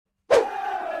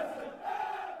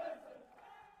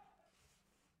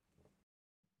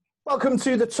Welcome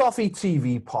to the Toffee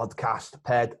TV podcast,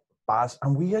 Ped, Baz,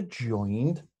 and we are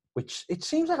joined, which it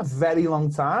seems like a very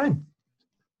long time,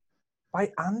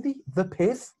 by Andy the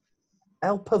Pith,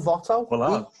 El Pivotto.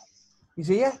 Well, he's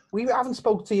here. We haven't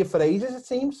spoke to you for ages, it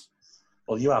seems.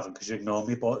 Well, you haven't because you ignored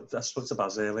me, but I spoke to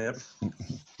Baz earlier.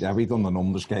 Yeah, we've done the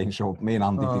numbers game, so me and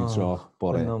Andy do talk,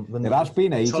 but it has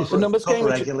been ages. The numbers game,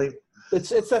 regularly.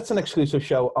 That's an exclusive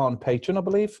show on Patreon, I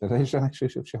believe. It is an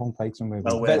exclusive show on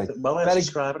Patreon. Very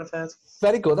subscriber, I've heard.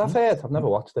 Very good, I've heard. I've never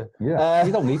watched it. Yeah,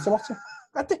 you don't need to watch it.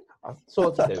 I did. I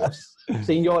sort of do. I've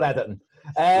seen your Everton.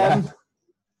 Yeah.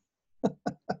 It's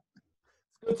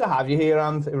good to have you here,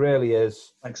 and it really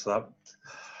is. Thanks for that.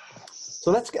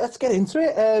 So let's get into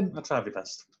it. I'll try my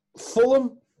best.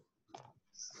 Fulham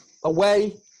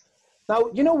away. Now,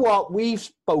 you know what? We've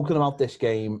spoken about this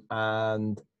game,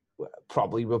 and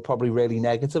we're probably really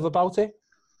negative about it.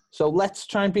 So let's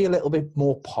try and be a little bit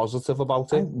more positive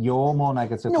about it. You're more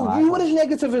negative. No, you were as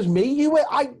negative as me.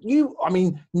 I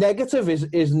mean, negative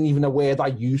isn't even a word I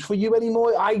use for you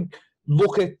anymore. I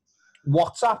look at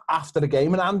WhatsApp after the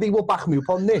game, and Andy will back me up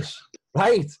on this,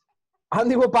 right?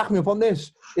 Andy will back me up on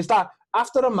this. Is that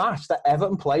after a match that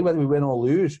Everton play, whether we win or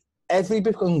lose,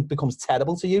 everything becomes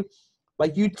terrible to you.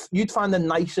 Like you'd find the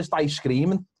nicest ice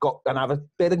cream and have a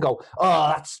bit and go, oh,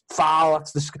 that's foul.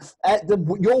 That's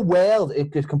your world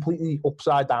is completely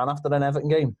upside down after an Everton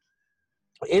game,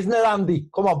 isn't it, Andy?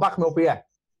 Come on, back me up here.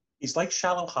 He's like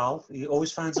Shallow Hal. He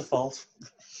always finds a fault.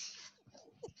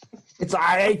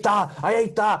 I hate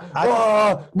that.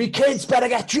 Oh, me kids better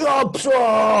get jobs.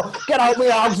 Oh, get out my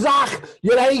house, Zach.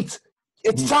 You're 8.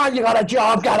 It's time you got a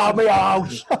job. Get out my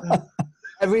house.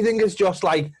 Everything is just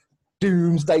like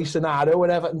doomsday scenario when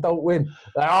Everton don't win.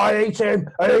 Like, oh, I hate him.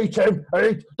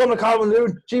 Dominic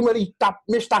Calvert-Lewin. See when he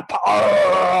missed that.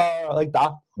 Like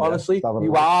that. Honestly,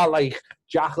 you are like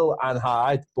Jekyll and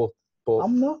Hyde, but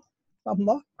I'm not.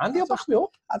 Andy, you'll back me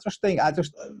up. I just think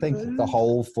the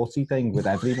whole footy thing with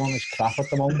everyone is crap at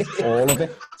the moment. All of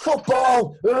it.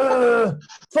 Football.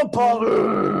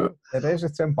 It is.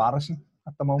 It's embarrassing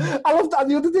at the moment. I love that.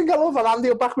 The other thing I love, and Andy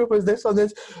will back me up, is this on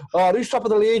this. Oh, who's top of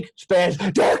the league? Spurs.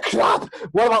 They're crap.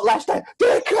 What about Leicester?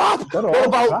 They're crap. What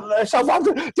about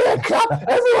Southampton? They're crap.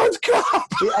 Everyone's crap.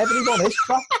 Everyone is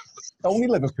crap. Only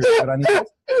Liverpool are any good.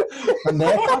 And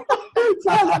they're crap.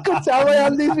 I could tell by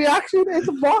Andy's reaction. It's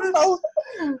a box now.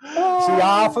 See,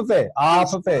 half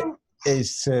of it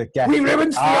is to get... We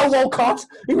ruined Theo Walcott.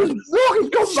 He's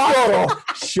gone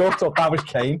back. Shut up, that was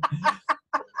Kane.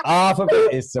 Half of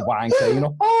it is to wind Kane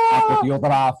up. And the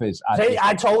other half is...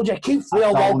 I told you, keep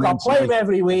Theo Walcott, play him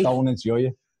every week. Don't enjoy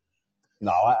it.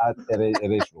 No, it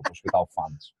is rubbish without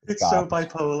fans. It's so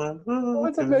bipolar. Oh,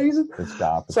 it's amazing. It's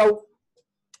garbage. So,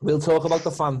 we'll talk about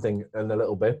the fan thing in a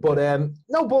little bit. But,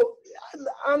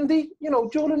 Andy,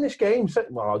 during this game,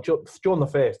 during the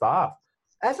first half,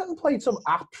 Everton played some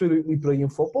absolutely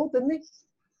brilliant football, didn't he?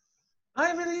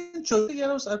 I really enjoyed it.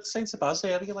 I was saying to Baz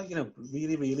earlier,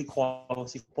 really, really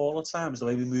quality football at times. The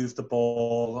way we moved the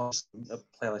ball, a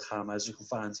player like James, you can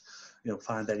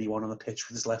find anyone on the pitch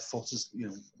with his left foot,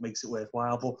 makes it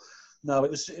worthwhile. But no,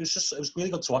 it was really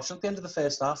good to watch. And at the end of the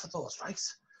first half, I thought, that's right.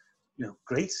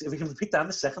 Great. If we can repeat that in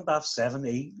the second half,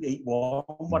 7-8, 8-1,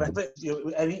 whatever,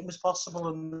 anything was possible.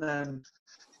 And then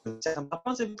the second half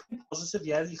was positive.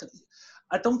 Yeah,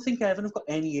 I don't think Everton have got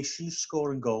any issues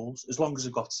scoring goals as long as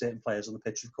they've got certain players on the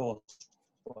pitch, of course.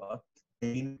 But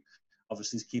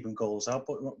obviously, is keeping goals out.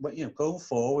 But going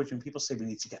forward, when people say we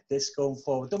need to get this going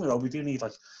forward, don't get me wrong, we do need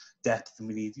depth, and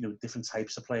we need different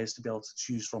types of players to be able to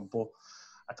choose from. But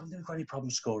I don't think we've got any problem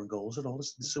scoring goals at all.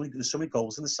 There's so many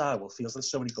goals in the side. Well, it feels like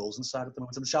there's so many goals in the side at the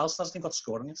moment. And Charles hasn't even got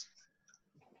scoring it.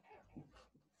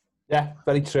 Yeah,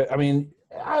 very true. I mean,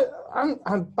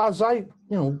 and Baz, there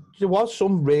was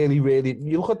some really, really.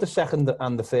 You look at the second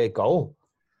and the third goal.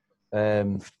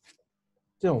 Some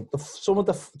of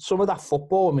that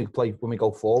football when we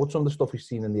go forward, some of the stuff we've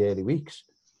seen in the early weeks,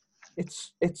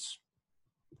 it's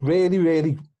really,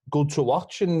 really good to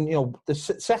watch. And the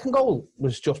second goal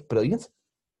was just brilliant.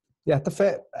 Yeah, the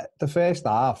first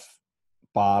half,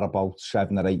 bar about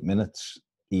 7 or 8 minutes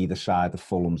either side of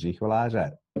Fulham's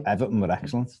equaliser, Everton were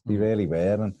excellent. They really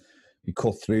were, and we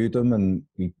cut through them, and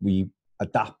we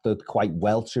adapted quite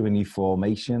well to a new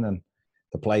formation. And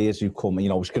the players who come,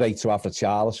 it was great to have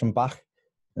Richarlison back,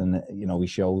 and we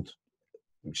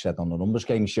said on the numbers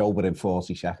game, he showed within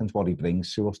 40 seconds what he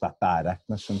brings to us, that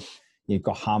directness, and you've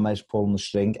got James pulling the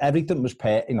string. Everything was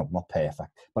not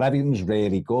perfect, but everything was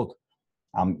really good.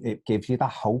 It gives you that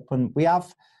hope. And we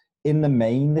have, in the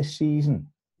main this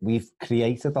season, we've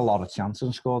created a lot of chances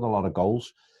and scored a lot of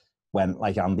goals when,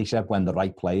 like Andy said, when the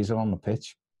right players are on the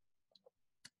pitch.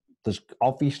 there's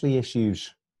obviously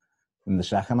issues in the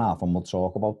second half, and we'll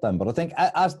talk about them. But I think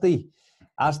as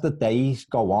the days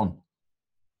go on,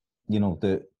 you know,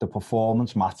 the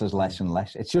performance matters less and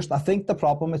less. It's just, I think the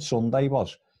problem with Sunday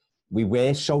was we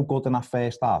were so good in that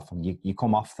first half, and you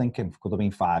come off thinking it could have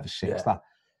been 5 or 6 that,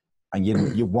 and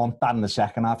you want that in the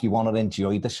second half. You want to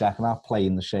enjoy the second half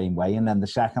playing the same way, and then the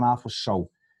second half was so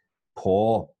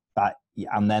poor that,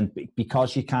 and then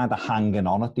because you're kind of hanging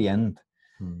on at the end,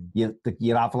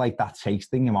 you have like that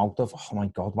taste in your mouth of, oh my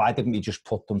God, why didn't we just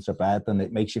put them to bed? And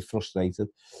it makes you frustrated.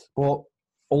 But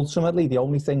ultimately, the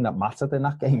only thing that mattered in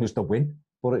that game was the win.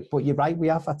 But you're right, we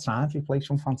have at times, we play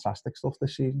some fantastic stuff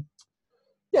this season.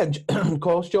 Yeah, of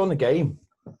course, during the game,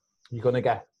 you're going to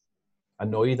get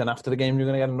annoyed, and after the game, you're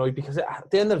going to get annoyed, because at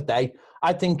the end of the day,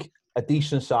 I think a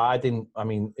decent side,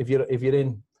 if you're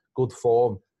in good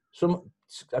form,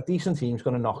 a decent team's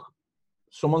going to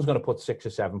someone's going to put 6 or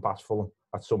 7 past Fulham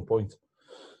at some point,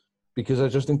 because I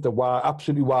just think they're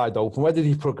absolutely wide open. Whether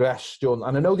they progress, John,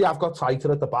 and I know they have got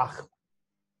tighter at the back,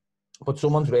 but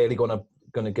someone's really going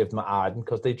to give them a hiding,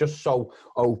 because they're just so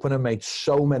open and made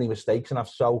so many mistakes, and have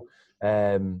so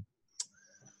the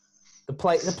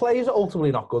players are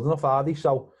ultimately not good enough, are they?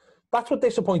 So that's what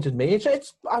disappointed me.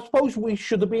 It's I suppose we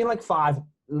should have been like at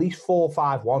least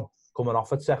 4-5-1 coming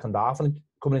off at second half and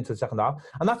coming into the second half,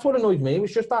 and that's what annoyed me. It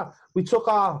was just that we took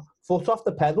our foot off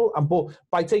the pedal, but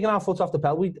by taking our foot off the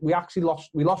pedal, we actually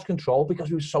lost control, because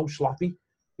we were so sloppy.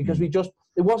 Because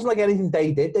it wasn't like anything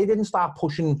they did. They didn't start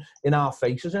pushing in our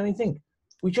faces or anything.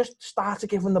 We just started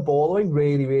giving the ball away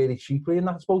really, really cheaply, and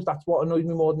I suppose that's what annoyed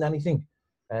me more than anything.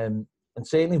 And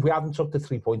certainly, if we hadn't took the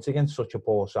 3 points against such a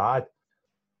poor side,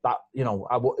 that, you know,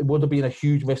 it would have been a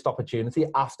huge missed opportunity.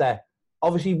 After,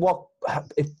 obviously, what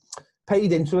it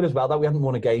paid into it as well, that we hadn't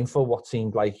won a game for what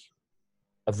seemed like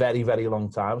a very, very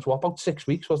long time. So about 6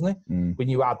 weeks, wasn't it? When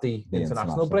you had the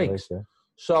international breaks. Yeah.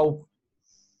 So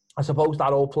I suppose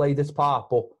that all played its part.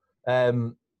 But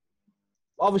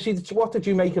obviously, what did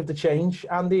you make of the change,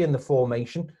 Andy, in the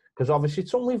formation? Because obviously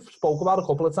it's something we've spoke about a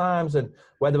couple of times, and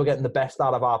whether we're getting the best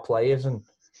out of our players. And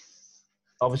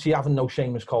obviously having no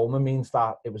Seamus Coleman means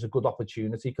that it was a good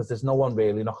opportunity, because there's no one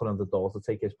really knocking on the door to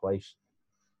take his place.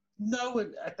 No,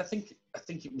 I think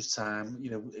it was time, you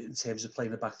know, in terms of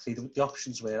playing a back three. The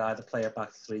options were either play a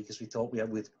back three, because we thought we had,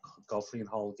 with Godfrey and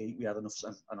Holgate, we had enough,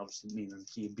 and obviously me and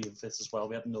Keane being fit as well,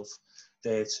 we had enough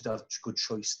there to have a good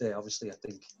choice there. Obviously, I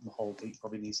think Holgate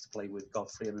probably needs to play with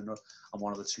Godfrey and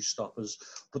one of the 2 stoppers.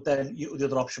 But then the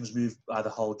other option was move either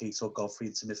Holgate or Godfrey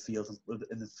into midfield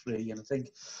in the 3. And I think,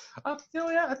 I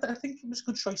think it was a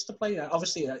good choice to play.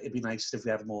 Obviously, it'd be nice if we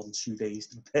had more than 2 days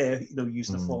to prepare, you know, use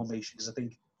the formation, because I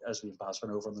think, as we Baz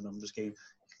went over on the numbers game,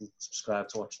 you can subscribe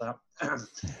to watch that.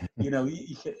 You know,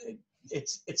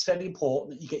 it's very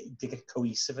important that you get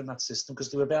cohesive in that system,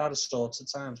 because they were a bit out of sorts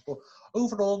at times. But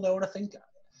overall, no, and I think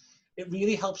it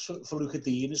really helps for Luca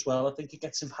Dean as well. I think it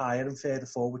gets him higher and further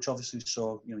forward, which obviously we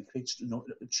saw, you know, he creates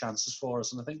chances for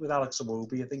us. And I think with Alex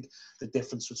Iwobi, I think the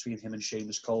difference between him and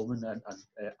Seamus Coleman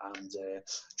and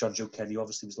John Joe Kenny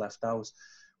obviously was left out,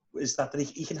 is that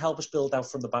he can help us build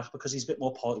out from the back, because he's a bit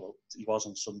more he was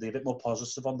on Sunday, a bit more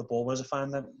positive on the ball, whereas I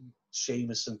find that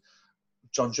Seamus and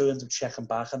John Joe end up checking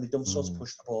back, and they don't sort of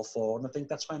push the ball forward. And I think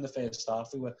that's why in the first half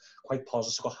we were quite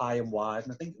positive, got high and wide,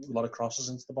 and I think a lot of crosses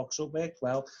into the box up worked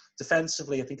well.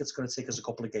 Defensively, I think it's going to take us a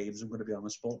couple of games, I'm going to be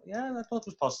honest, but yeah, I thought it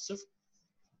was positive.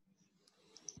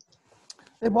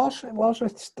 It was.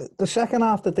 It's the second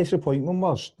half, the disappointment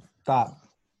was that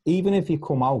even if you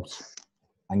come out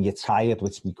and you're tired,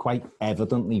 which we quite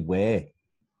evidently were,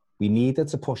 we needed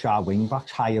to push our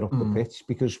wing-backs higher up the pitch,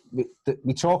 because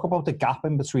we talk about the gap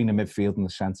in between the midfield and the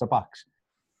centre-backs.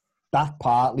 That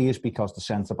partly is because the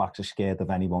centre-backs are scared of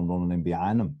anyone running in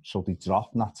behind them, so they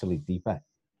drop naturally deeper.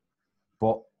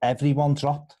 But everyone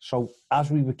dropped, so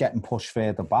as we were getting pushed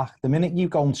further back, the minute you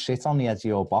go and sit on the edge of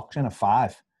your box in a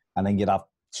 5, and then you'd have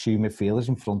 2 midfielders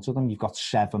in front of them, you've got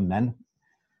 7 men.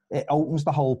 It opens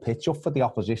the whole pitch up for the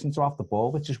opposition to have the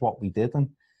ball, which is what we did. And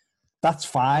that's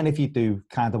fine if you do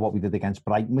kind of what we did against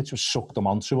Brighton, which was suck them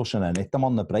onto us and then hit them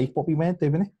on the break, but we weren't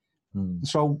doing it.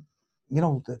 So, you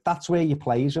know, that's where your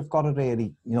players have got to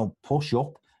really, you know, push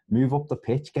up, move up the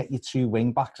pitch, get your 2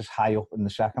 wing-backs as high up in the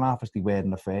second half as they were in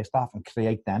the first half, and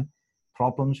create them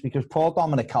problems. Because poor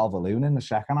Dominic Calvert-Lewin in the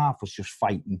second half was just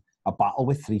fighting a battle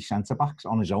with 3 centre-backs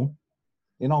on his own.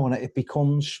 You know, and it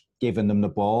becomes giving them the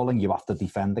ball and you have to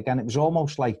defend again. It was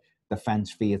almost like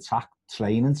defence v attack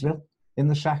training drill in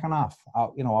the second half.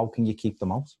 You know, how can you keep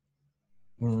them out?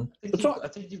 I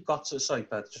think you've got to... Sorry,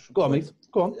 Pat. Go on, mate.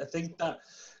 Go on. I think that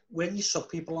when you suck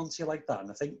people onto you like that,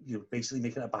 and I think you're basically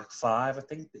making a back five, I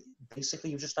think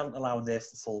basically you just haven't allowed their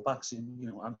full-backs. Andy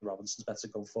Robinson's better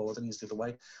going forward and he's the other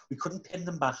way. We couldn't pin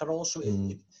them back at all, so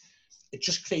it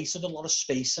just created a lot of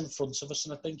space in front of us,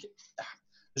 and I think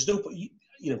there's no...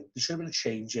 there should have been a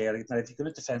change area. Now, if you're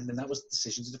going to defend, and that was the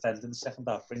decision to defend in the second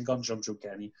half, bring on John Joe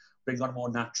Kenny, bring on a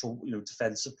more natural,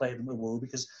 defensive player than Iwobi,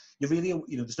 because you really,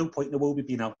 there's no point in Iwobi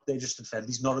being out there just to defend.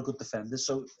 He's not a good defender.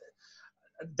 So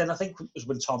then I think it was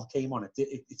when Tom came on,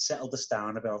 it settled us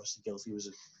down a bit. Obviously, Gylfi was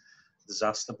a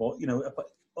disaster, but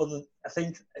I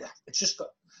think it's just got.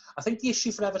 I think the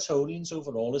issue for Evertonians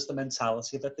overall is the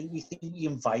mentality of it. We think we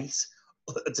invite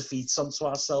defeats onto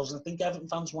ourselves, and I think Everton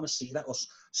fans want to see that, us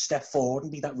step forward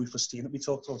and be that ruthless team that we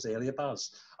talked about earlier, Baz,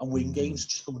 and win games,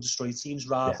 just come and destroy teams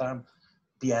rather than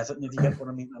be Everton, if you get what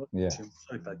I mean.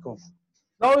 Sorry, Ben, go on.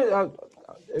 No, I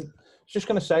was just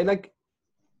going to say, like,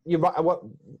 you're right,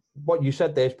 what you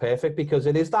said there is perfect, because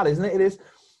it is that, isn't it? It is.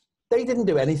 They didn't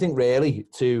do anything really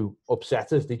to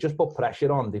upset us. They just put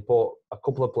pressure on. They put a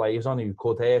couple of players on who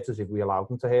could hurt us if we allowed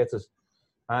them to hurt us,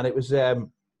 and it was.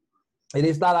 It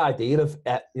is that idea of,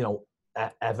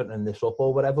 Everton this up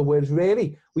or whatever, whereas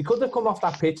really, we could have come off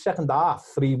that pitch second half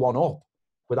 3-1 up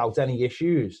without any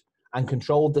issues and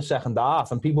controlled the second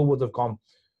half, and people would have gone,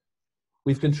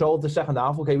 we've controlled the second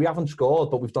half, okay, we haven't scored,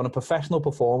 but we've done a professional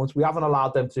performance, we haven't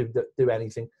allowed them to do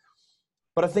anything.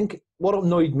 But I think what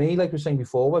annoyed me, like we were saying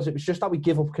before, was it was just that we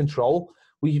give up control.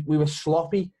 We were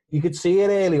sloppy. You could see it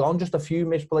early on, just a few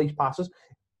misplaced passes.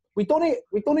 We done it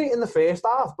in the first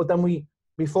half, but then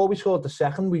before we scored the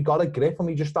second, we got a grip and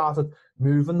we just started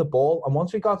moving the ball. And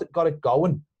once we got it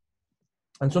going,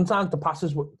 and sometimes the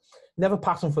passes were never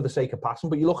passing for the sake of passing,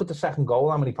 but you look at the second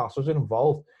goal, how many passes are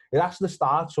involved. It has to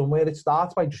start somewhere. It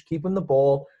starts by just keeping the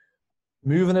ball,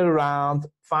 moving it around,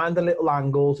 finding little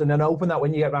angles, and then open that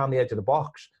when you get around the edge of the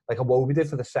box, like Iwobi did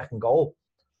for the second goal.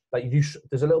 Like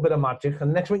there's a little bit of magic, and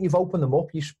the next minute you've opened them up,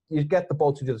 you get the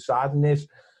ball to the other side, and there's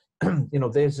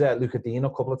Luca Dean a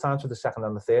couple of times for the second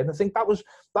and the third. And I think that was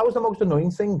the most annoying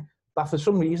thing. That for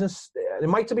some reason, it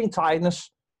might have been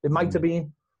tiredness, it might have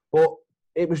been, but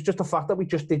it was just the fact that we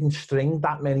just didn't string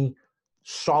that many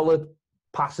solid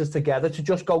passes together to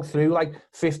just go through like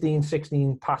 15,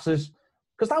 16 passes,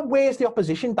 because that wears the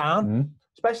opposition down,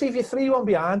 especially if you're 3-1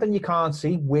 behind and you can't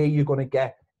see where you're going to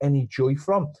get any joy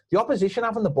from. The opposition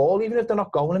having the ball, even if they're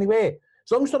not going anywhere,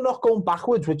 as long as they're not going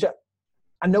backwards, which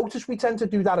I notice we tend to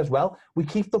do that as well. We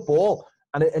keep the ball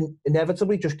and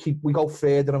inevitably we go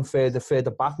further and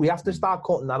further back. We have to start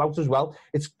cutting that out as well.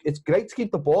 It's great to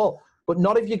keep the ball, but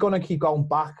not if you're going to keep going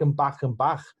back and back and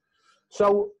back.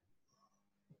 So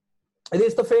it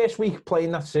is the first week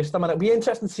playing that system, and it'll be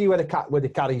interesting to see where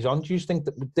it carries on. Do you think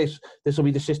that this will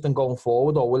be the system going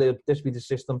forward, or will this be the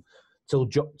system till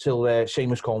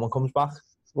Seamus Coleman comes back?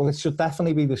 Well, it should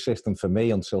definitely be the system for me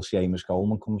until Seamus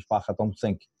Coleman comes back. I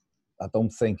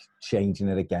don't think changing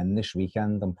it again this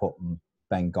weekend and putting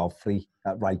Ben Godfrey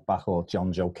at right back or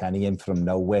John Joe Kenny in from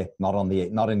nowhere, not in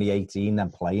the 18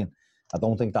 and playing. I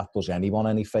don't think that does anyone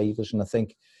any favours. And I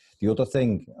think the other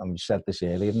thing, and we said this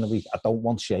earlier in the week, I don't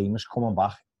want Seamus coming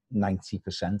back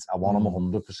 90%. I want him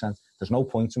 100%. There's no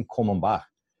point in coming back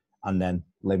and then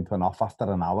limping off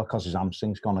after an hour because his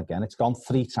hamstring's gone again. It's gone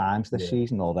 3 times this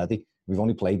season already. We've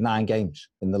only played 9 games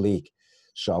in the league.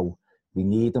 So we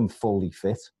need him fully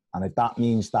fit. And if that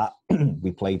means that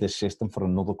we play this system for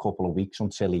another couple of weeks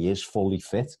until he is fully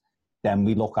fit, then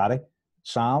we look at it.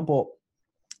 Sound, but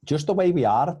just the way we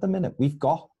are at the minute, we've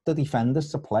got the defenders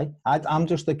to play. I'm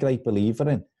just a great believer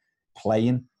in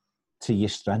playing to your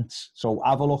strengths. So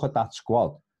have a look at that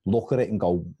squad, look at it and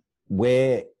go,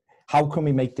 how can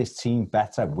we make this team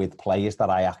better with players that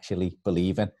I actually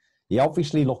believe in? He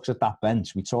obviously looks at that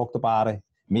bench. We talked about it.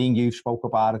 Me and you spoke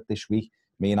about it this week.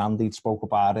 Me and Andy spoke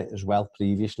about it as well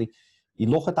previously. You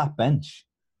look at that bench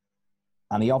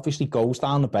and he obviously goes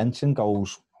down the bench and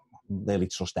goes, really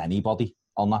trust anybody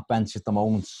on that bench at the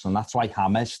moment. And that's why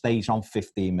James stays on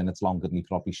 15 minutes longer than he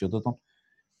probably should have done.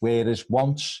 Whereas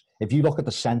if you look at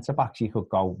the centre-backs, you could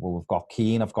go, well, I've got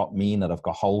Keane, I've got Mina, I've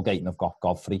got Holgate and I've got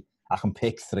Godfrey. I can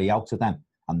pick 3 out of them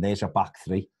and there's a back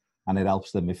 3 and it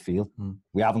helps the midfield.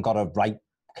 We haven't got a right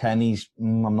Kenny's,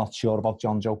 I'm not sure about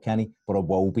John Joe Kenny, but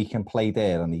Iwobi can play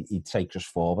there and he takes us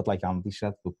forward, like Andy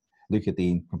said. But Luca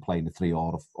Dean can play in the 3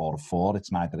 or a 4.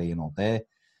 It's neither here nor there.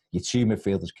 Your 2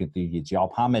 midfielders can do your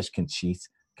job. James can cheat,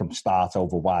 can start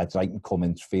over wide right and come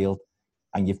into field.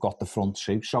 And you've got the front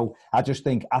 2. So I just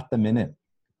think at the minute,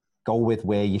 go with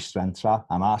where your strengths are.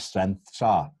 And our strengths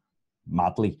are,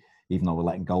 madly, even though we're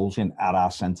letting goals in, at our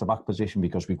centre-back position,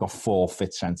 because we've got 4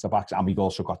 fit centre-backs and we've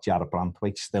also got Jarrod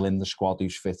Branthwaite still in the squad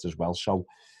who's fit as well. So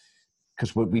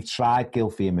because we've tried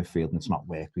Gylfi in midfield and it's not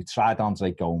worked. We tried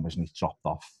Andre Gomes and he's dropped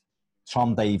off.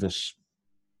 Tom Davis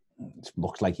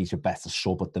looks like he's a better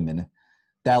sub at the minute.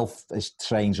 Delph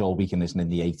trains all week and isn't in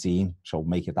the 18, so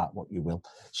make it that what you will.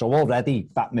 So already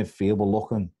that midfield we're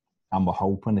looking and we're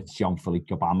hoping it's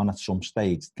Jean-Philippe Gbamin at some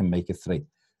stage can make it 3.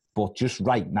 But just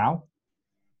right now,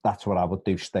 that's what I would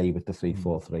do, stay with the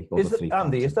 3-4-3. Or the 3-5-2.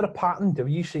 Andy, is there a pattern? Have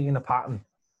you seen a pattern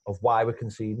of why we're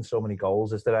conceding so many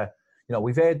goals? Is there a,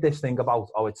 we've heard this thing about,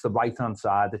 it's the right-hand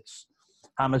side, it's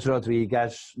James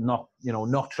Rodriguez not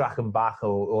tracking back,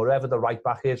 or whoever the right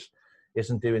back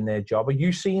isn't doing their job. Are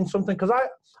you seeing something? Because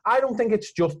I don't think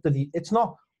it's just it's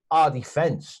not our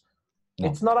defence. No.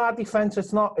 It's not our defence.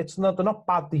 It's not. They're not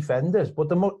bad defenders, but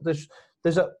for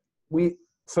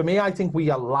me, I think we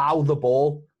allow the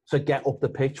ball to get up the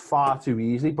pitch far too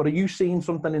easily. But are you seeing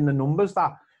something in the numbers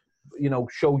that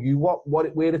show you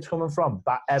where it's coming from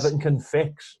that Everton can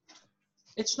fix?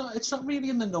 It's not really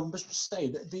in the numbers per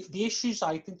se. The issues,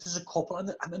 I think, there's a couple, and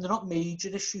they're not major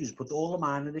issues, but all the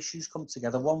minor issues come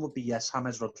together. One would be, yes,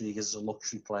 James Rodriguez is a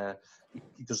luxury player.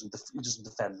 He doesn't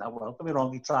defend that well. Don't be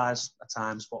wrong, he tries at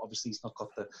times, but obviously he's not got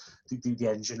the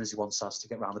engine as he once has to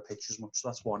get around the pitch as much. So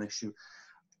that's one issue.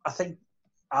 I think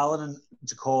Alan and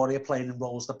Decore are playing in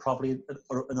roles that probably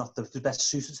are not the best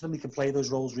suited to them. He can play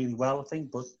those roles really well, I think,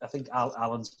 but I think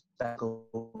Alan's better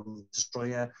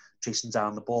destroyer, chasing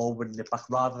down the ball, winning it back,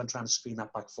 rather than trying to screen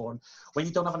that back four. And when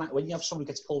you have someone who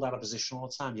gets pulled out of position all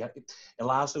the time, it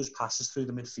allows those passes through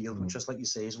the midfield, which, just like you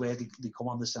say, is where they come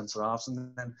on the centre halves.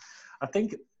 And then I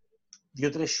think the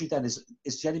other issue then is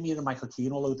Jeremy and Michael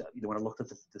Keane, although when I looked at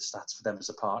the stats for them as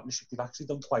a partnership, they've actually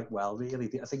done quite well, really.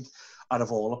 I think out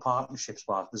of all the partnerships,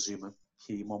 apart the Zuma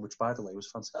Keane one, which by the way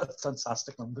was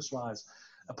fantastic numbers-wise,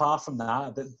 apart from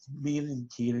that, me and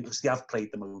Keane, they have played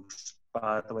the most,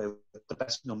 by the way, the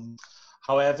best number.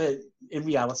 However, in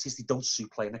reality, they don't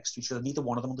suit playing next to each other. Neither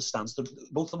one of them understands.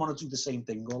 Both of them want to do the same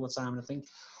thing all the time. And I think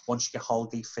once you get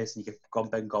Holgate fit and you get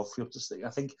Ben Godfrey up to stay,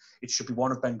 I think it should be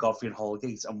one of Ben Godfrey and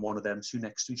Holgate and one of them two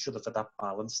next to each other for that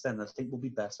balance. Then I think will be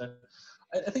better.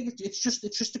 I think it's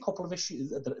just a couple of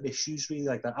issues really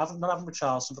like that. Not having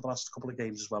Richarlison for the last couple of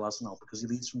games as well, hasn't it? Because he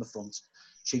leads from the front,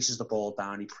 chases the ball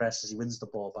down, he presses, he wins the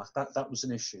ball back. That was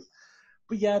an issue.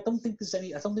 But yeah, I don't think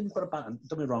we've got a bad.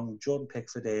 Don't be wrong, Jordan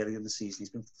Pickford early in the season, he's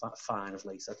been fine of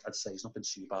late. I'd say he's not been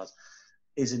too bad.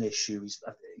 Is an issue.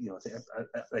 I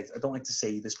don't like to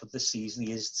say this, but this season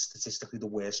he is statistically the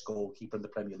worst goalkeeper in the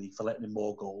Premier League for letting in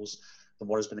more goals than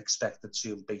what has been expected to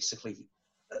him. Basically,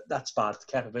 that's bad.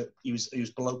 Kepa, he was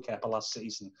below Kepa last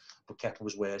season, but Kepa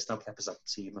was worse. Now Kepa's at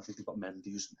the team. I think they've got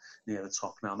Mendy who's near the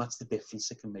top now, and that's the difference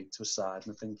it can make to a side.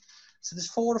 And I think so. There's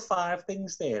 4 or 5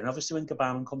 things there, and obviously when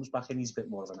Gbamin comes back in, he's a bit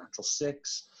more of a natural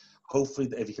 6.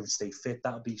 Hopefully, if he can stay fit,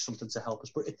 that'll be something to help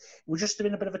us. But we're just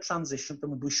doing a bit of a transition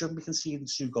from. We shouldn't be conceding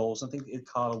 2 goals. I think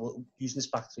Carlo using this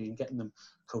back 3 and getting them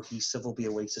cohesive will be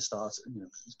a way to start.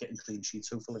 Getting clean sheets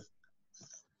hopefully.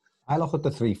 I look at the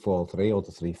 3-4-3 or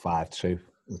the 3-5-2,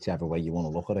 whichever way you want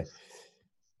to look at it,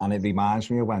 and it reminds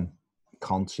me of when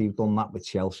Conte done that with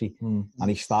Chelsea, and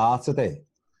he started it.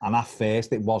 And at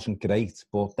first, it wasn't great,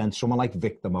 but then someone like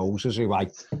Victor Moses, who I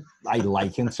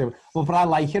liken to, but I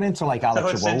liken him to like Alex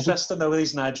Iwobi. It's interesting though,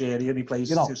 he's Nigerian, he plays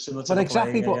too similar to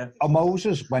exactly. Player, but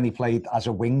Moses, when he played as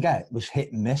a winger, was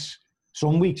hit and miss.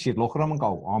 Some weeks you'd look at him and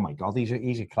go, "Oh my God, he's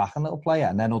a cracking little player,"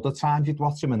 and then other times you'd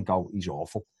watch him and go, "He's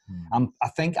awful." And I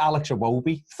think Alex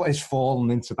Iwobi has fallen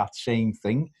into that same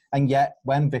thing. And yet,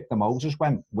 when Victor Moses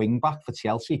went wing back for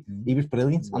Chelsea, he was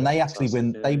brilliant, and they actually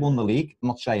They won the league. I'm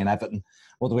not saying Everton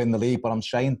would win the league, but I'm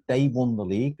saying they won the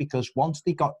league because once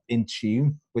they got in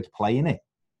tune with playing it,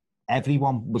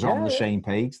 everyone was on the same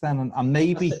page then, and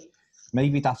maybe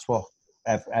that's what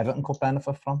Everton could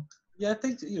benefit from. Yeah, I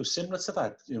think similar to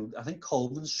that. I think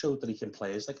Coleman showed that he can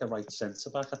play as like a right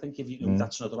centre back. I think if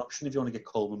that's another option if you want to get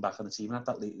Coleman back on the team and have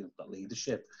that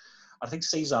leadership. I think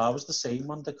Cesar was the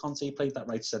same under Conte. He played that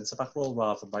right centre back role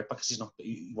rather than right back because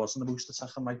he wasn't the most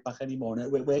attacking right back anymore. And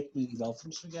it worked really well for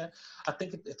him. So yeah, I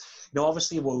think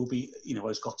obviously Iwobi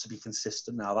has got to be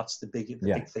consistent now. That's the big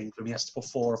thing for him. He has to put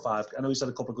 4 or 5. I know he's had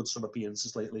a couple of good sub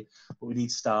appearances lately, but we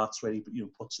need starts where he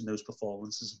puts in those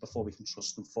performances before we can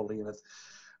trust him fully.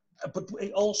 But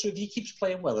also, if he keeps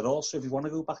playing well, and also if you want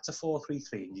to go back to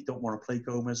 4-3-3 and you don't want to play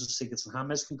Gomez or Sigurdsson,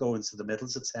 James can go into the middle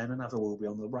to 10 and have Iwobi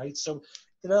on the right. So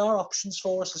there are options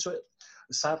for us. So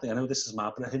sadly, I know this is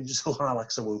mad, but I think just on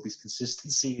Alex Iwobi's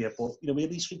consistency here. But at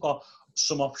least we've got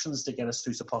some options to get us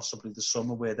through to possibly the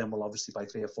summer, where then we'll obviously buy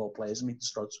 3 or 4 players and make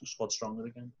the squad stronger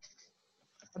again.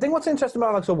 I think what's interesting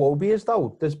about Alex Iwobi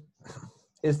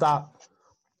is that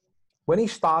when he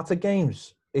started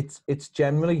games, it's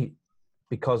generally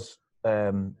because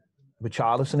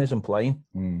Richarlison isn't playing.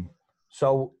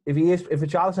 So if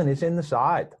Richarlison is in the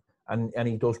side and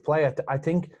he does play, I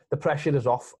think the pressure is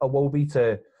off Iwobi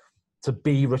to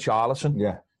be Richarlison.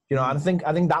 Yeah. You know, and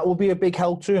I think that will be a big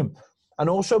help to him. And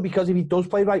also because if he does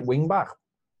play right wing back,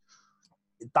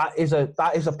 that is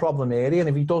a problem area. And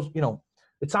if he does, you know,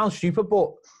 it sounds stupid,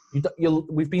 but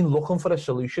we've been looking for a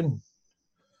solution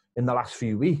in the last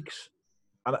few weeks,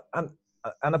 and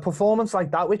a performance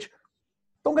like that, which,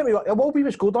 don't get me wrong, Iwobi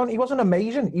was good on. He wasn't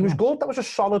amazing. He was good. That was a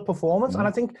solid performance, and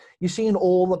I think you're seeing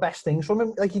all the best things from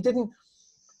him. Like he didn't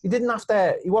have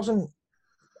to. He wasn't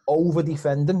over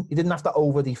defending. He didn't have to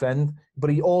over defend, but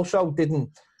he also didn't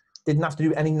have to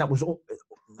do anything that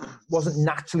wasn't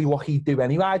naturally what he'd do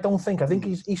anyway. I don't think. I think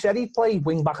he said he played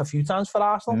wing back a few times for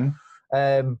Arsenal.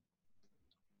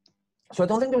 So I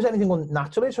don't think there was anything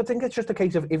unnatural. So I think it's just a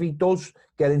case of if he does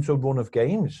get into a run of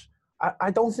games,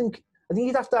 I think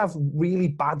he'd have to have really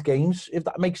bad games, if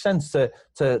that makes sense, to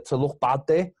look bad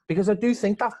there. Because I do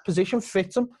think that position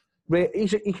fits him.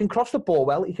 He can cross the ball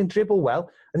well, he can dribble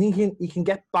well, and he can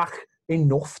get back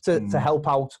enough to help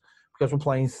out because we're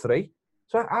playing three.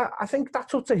 So I think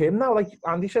that's up to him now. Like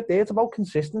Andy said there, it's about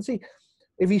consistency.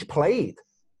 If he's played,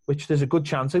 which there's a good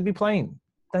chance he'll be playing,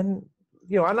 then,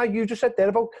 you know, and like you just said there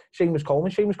about Seamus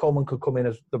Coleman. Seamus Coleman could come in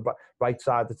as the right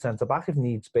side of centre-back if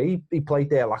needs be. He played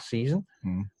there last season.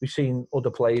 We've seen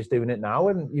other players doing it now,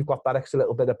 and you've got that extra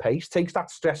little bit of pace. Takes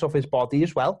that stress off his body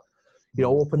as well. You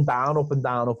know, up and down, up and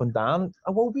down, up and down. And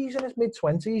Iwobi's in his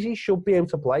mid-20s. He should be able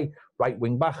to play right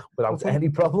wing-back without any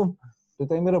problem. The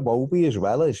thing with Iwobi as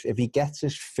well is if he gets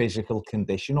his physical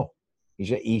condition up,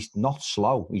 he's not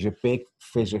slow. He's a big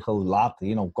physical lad.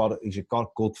 You know, he's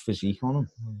got good physique on him.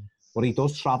 But he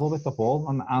does travel with the ball,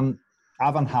 and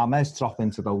having James drop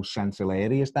into those central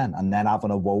areas then, and then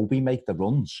having Iwobi make the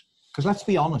runs. Because let's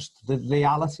be honest, the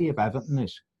reality of Everton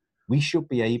is we should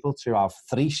be able to have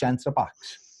 3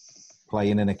 centre-backs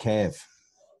playing in a curve,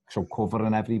 so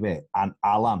covering everywhere, and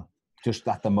Alan, just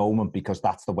at the moment, because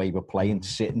that's the way we're playing,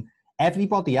 sitting.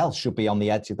 Everybody else should be on the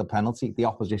edge of the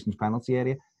opposition's penalty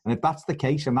area. And if that's the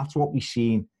case, and that's what we've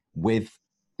seen with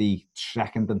the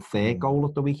second and third goal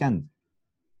at the weekend,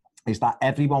 is that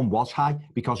everyone was high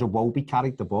because Iwobi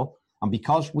carried the ball. And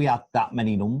because we had that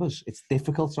many numbers, it's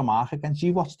difficult to mark against.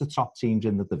 You watch the top teams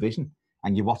in the division,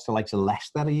 and you watch the likes of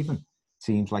Leicester even,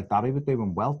 teams like that who were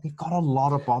doing well. They've got a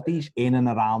lot of bodies in and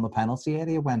around the penalty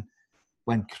area when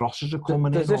crosses are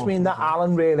coming in. Does this mean that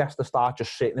Alan really has to start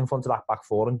just sitting in front of that back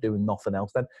four and doing nothing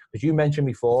else then? Because you mentioned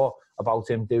before about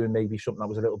him doing maybe something that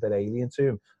was a little bit alien to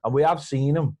him. And we have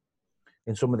seen him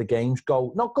in some of the games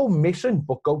not go missing,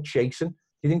 but go chasing.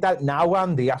 Do you think that now,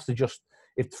 Andy, has to just,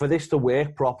 if for this to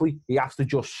work properly, he has to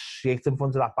just sit in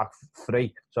front of that back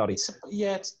three? Sorry. It's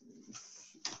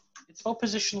about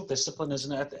positional discipline,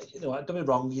 isn't it? You know, don't get me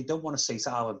wrong, you don't want to say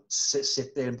to Alan,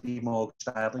 sit there and be more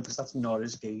styling, because that's not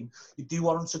his game. You do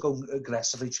want him to go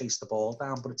aggressively chase the ball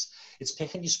down, but it's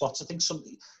picking your spots. I think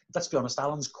let's be honest,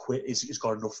 Alan's quick, he's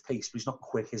got enough pace, but he's not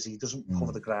quick, is he? He doesn't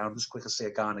cover the ground as quick as, say,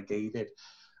 a Garner Gay did.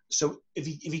 So if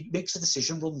he makes a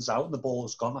decision, runs out, and the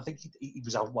ball's gone, I think he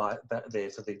was out wide there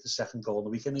for the second goal on the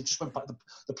weekend. He just went back.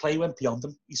 The play went beyond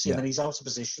him. You see, and then he's out of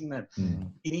position. Then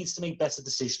he needs to make better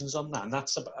decisions on that, and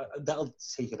that'll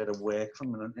take a bit of work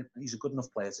from him. And he's a good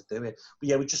enough player to do it. But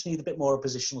yeah, we just need a bit more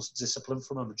positional discipline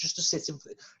from him, just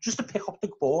to pick up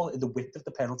the ball in the width of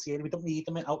the penalty area. We don't need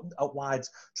him out wide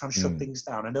trying to shut things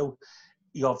down. I know.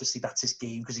 Obviously, that's his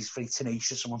game because he's very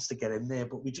tenacious and wants to get in there.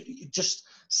 But we just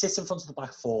sit in front of the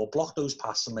back four, block those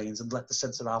passing lanes, and let the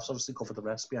centre halves obviously cover the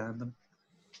rest behind them.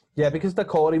 Yeah, because the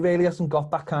Corey really hasn't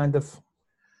got that kind of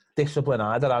discipline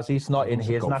either, as he's not in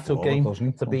his natural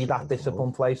game to be that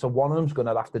disciplined player. So one of them's going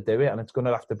to have to do it, and it's going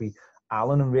to have to be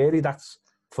Alan. And really, that's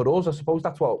for us. I suppose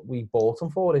that's what we bought him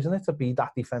for, isn't it? To be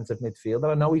that defensive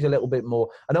midfielder. I know he's a little bit more.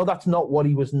 I know that's not what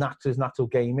his natural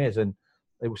game is, and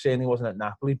it certainly wasn't at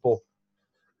Napoli, but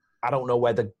I don't know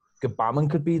whether Gbamin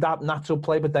could be that natural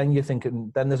play, but then you're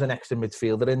thinking, then there's an extra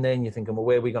midfielder in there, and you're thinking, well,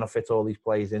 where are we going to fit all these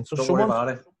players in? So don't worry about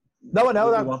it. No, I know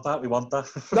that. We want that.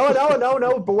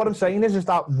 No. But what I'm saying is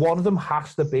that one of them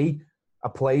has to be a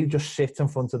player who just sits in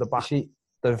front of the back, the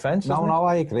defence. No,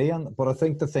 I agree. But I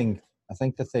think the thing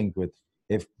with,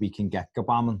 if we can get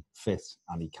Gbamin fit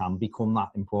and he can become that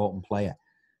important player,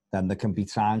 then there can be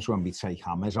times when we take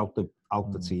James out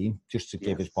the team just to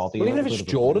give his body. Well, even if it's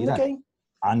during the game.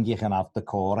 And you can have the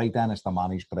core then as the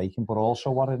man who's breaking. But also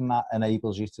what it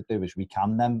enables you to do is we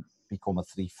can then become a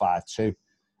 3-5-2,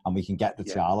 and we can get the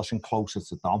Richarlison closer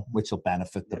to Dom, which will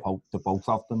benefit the both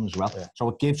of them as well. Yeah. So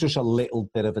it gives us a little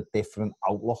bit of a different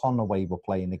outlook on the way we're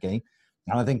playing the game.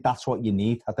 And I think that's what you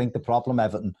need. I think the problem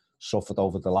Everton suffered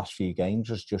over the last few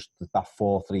games is just that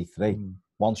 4-3-3.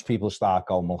 Once people start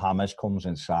going, Mohamed comes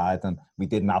inside, and we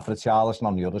didn't have Richarlison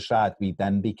on the other side, we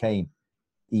then became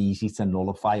easy to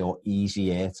nullify or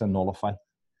easier to nullify.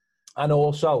 And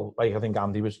also, like I think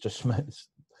Andy was just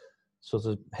sort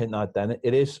of hinting at then,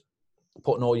 it is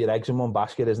putting all your eggs in one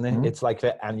basket, isn't it? It's like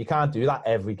that, and you can't do that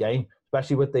every game,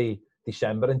 especially with the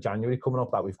December and January coming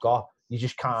up that we've got. You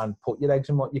just can't put your eggs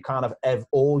in one. You can't have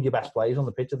all your best players on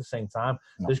the pitch at the same time.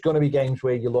 No. There's going to be games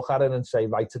where you look at it and say,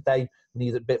 right, today we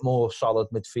need a bit more solid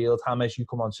midfield. James, you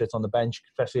come on, sit on the bench,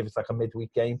 especially if it's like a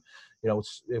midweek game. You know,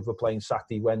 if we're playing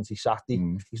Saturday, Wednesday,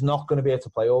 Saturday, he's not going to be able to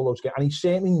play all those games, and he's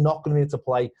certainly not going to be able to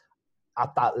play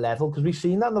at that level, because we've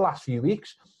seen that in the last few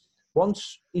weeks.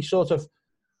 Once he sort of,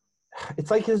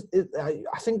 it's like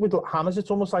I think with James,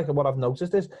 it's almost like what I've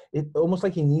noticed is it almost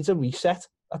like he needs a reset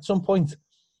at some point.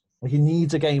 Like he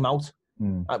needs a game out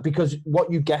because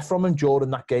what you get from him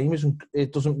during that game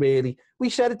it doesn't really.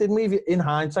 We said it, didn't we? In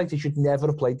hindsight, he should never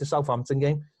have played the Southampton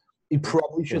game. He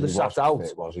probably should have sat out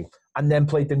and then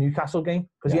played the Newcastle game,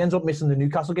 because he ends up missing the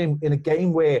Newcastle game in a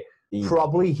game where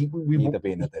probably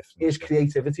his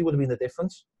creativity would have been the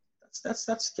difference.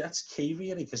 That's key,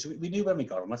 really, because we knew when we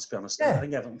got him. Let's be honest. Yeah. I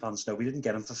think Everton fans know we didn't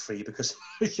get him for free because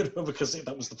because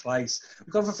that was the price. We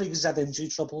got him for free because he had injury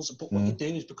troubles. But what you do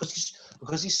is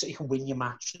because he can win your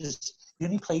matches. He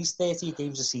only plays 30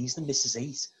 games a season and misses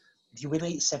 8. If you win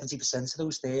 70% of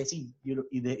those 30, you're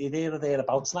there or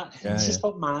thereabouts. It's just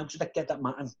about managing that, get that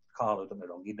man. And Carlo, don't get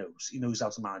me wrong, he knows how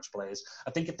to manage players.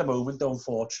 I think at the moment, though,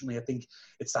 unfortunately, I think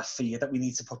it's that fear that we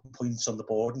need to put points on the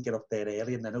board and get up there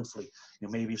early, and then hopefully,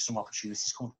 maybe if some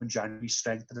opportunities come up in January,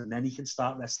 strengthen, and then he can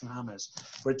start resting James.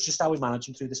 But it's just how we manage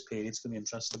him through this period. It's going to be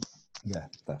interesting. Yeah,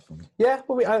 definitely. Yeah,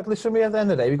 but listen, at the end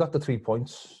of the day, we got the 3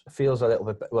 points. It feels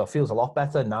a lot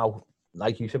better now.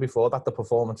 Like you said before, that the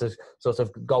performance is sort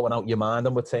of going out your mind,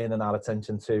 and we're turning our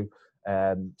attention to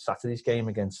Saturday's game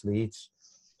against Leeds.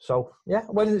 So yeah,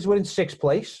 we're in 6th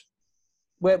place.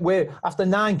 We're after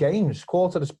 9 games,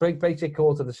 basic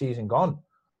quarter of the season gone.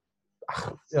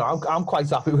 I'm quite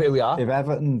happy where we are. If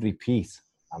Everton repeat,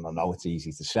 and I know it's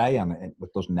easy to say, and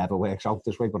it does never work out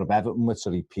this way, but if Everton were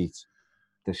to repeat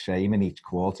the same in each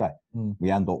quarter,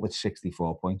 we end up with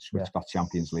 64 points, which got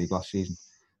Champions League last season.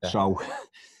 Yeah. So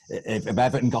if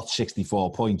Everton got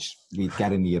 64 points, we'd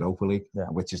get in the Europa League,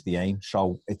 which is the aim.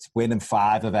 So it's winning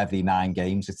 5 of every 9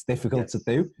 games. It's difficult to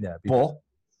do,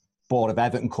 but if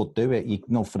Everton could do it,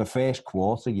 for the first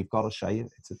quarter, you've got to say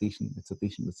it's a decent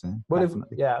return. But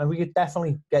and we could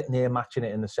definitely get near matching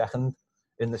it in the second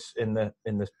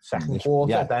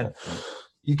quarter. Then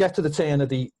you get to the turn of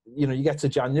the, you get to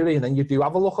January, and then you do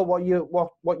have a look at what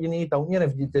you need, don't you?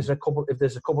 And if there's a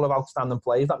couple of outstanding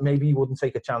players that maybe you wouldn't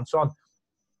take a chance on,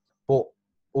 but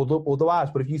otherwise,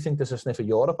 but if you think there's a sniff of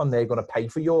Europe and they're going to pay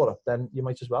for Europe, then you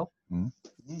might as well.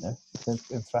 Yeah, it's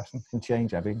interesting. Can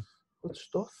change everything. Good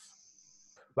stuff.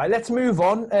 Right, let's move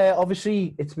on.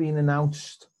 Obviously, it's been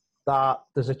announced that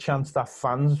there's a chance that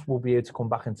fans will be able to come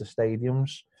back into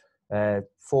stadiums.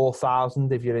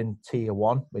 4,000 if you're in Tier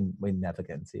 1. We never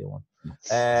get in Tier 1.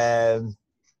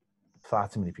 Far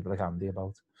too many people like Andy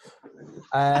about.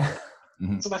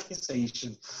 It's an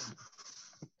accusation.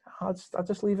 I'll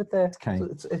just leave it there. Okay.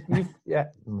 You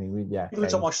need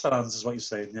to wash their hands, is what you're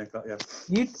saying.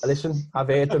 Yeah. Listen, I've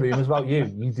heard the rumours about you.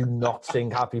 You do not sing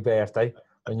happy birthday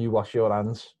when you wash your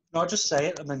hands. No, just say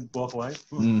it and then walk away.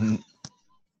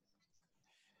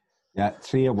 Yeah,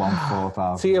 Tier 1,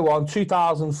 4,000. Tier 1,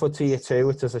 2,000 for Tier 2,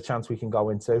 which is a chance we can go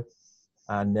into.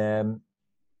 And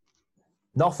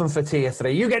nothing for Tier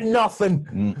 3. You get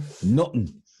nothing.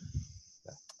 Nothing.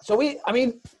 So,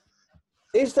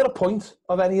 is there a point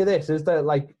of any of this? Is there,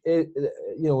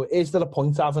 is there a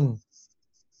point having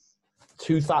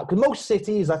 2,000? Because most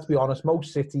cities, let's be honest,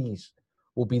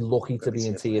 will be lucky to be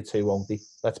in Tier 2, won't they?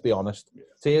 Let's be honest.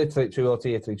 Yeah. Tier 2 or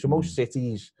Tier 3. So most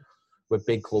cities where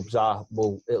big clubs are,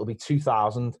 it'll be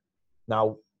 2,000.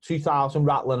 Now, 2,000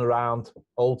 rattling around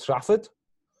Old Trafford,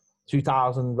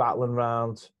 2,000 rattling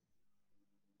around,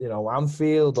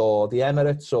 Anfield or the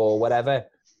Emirates or whatever.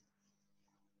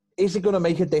 Is it going to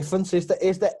make a difference? Is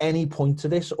there any point to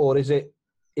this, or is it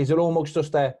almost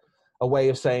just a way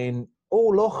of saying, oh,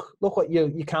 look what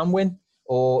you can win?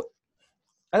 Or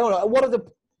I don't know. What are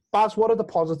the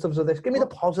positives of this? Give me the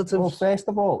positives. Well, first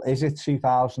of all, is it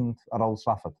 2,000 at Old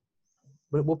Trafford?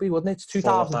 But it would be, wouldn't it? It's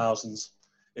 2,000. 4,000.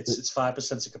 It's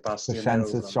 5% of capacity.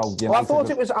 I thought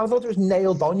it was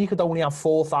nailed on. You could only have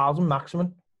 4,000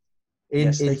 maximum. They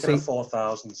can have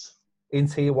 4,000 in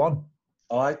Tier 1.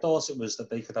 Oh, I thought it was that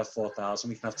they could have 4,000.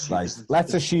 We can have 2,000. Right.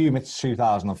 Let's assume it's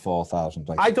 2,000 and 4,000.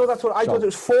 Right? I thought that's what I thought. It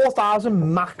was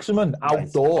 4,000 maximum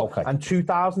outdoor, okay. and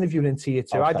 2,000 if you're in tier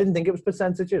 2. Okay. I didn't think it was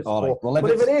percentages. All right. Well,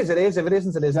 but if it is, it is. If it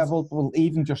isn't, it isn't. Yeah, well,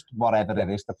 even just whatever it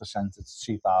is, the percentage,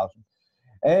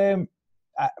 2,000.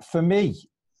 For me,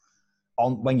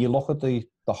 when you look at the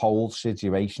whole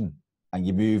situation and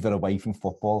you move it away from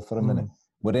football for a minute,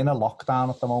 we're in a lockdown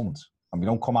at the moment. And we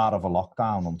don't come out of a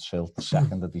lockdown until the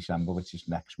 2nd of December, which is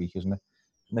next week, isn't it?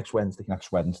 Next Wednesday.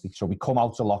 Next Wednesday. So we come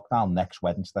out of lockdown next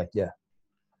Wednesday. Yeah.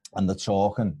 And they're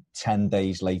talking 10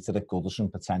 days later at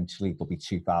Goodison, potentially there'll be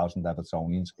 2,000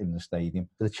 Evertonians in the stadium.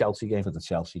 For the Chelsea game. For the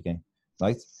Chelsea game,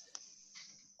 right?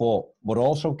 But we're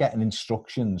also getting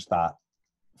instructions that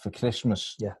for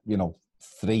Christmas,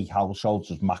 3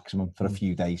 households is maximum for a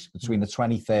few days. Between the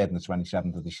 23rd and the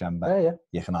 27th of December,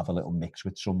 you can have a little mix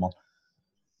with someone.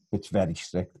 It's very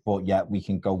strict, but yet we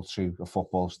can go to a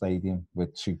football stadium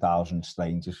with 2,000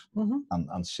 strangers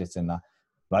and sit in that,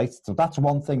 right? So that's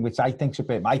one thing which I think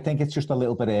it's just a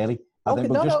little bit early. I think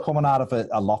we're just coming out of a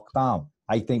lockdown.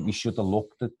 I think we should have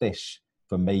looked at this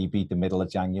for maybe the middle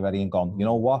of January and gone, you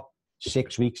know what?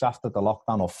 6 weeks after the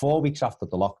lockdown or 4 weeks after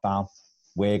the lockdown,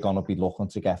 we're going to be looking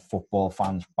to get football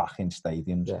fans back in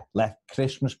stadiums. Yeah. Let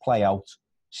Christmas play out.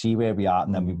 See where we are,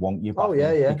 and then we want you back. Oh,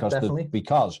 yeah, definitely.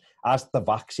 Because as the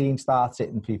vaccine starts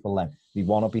hitting people, then we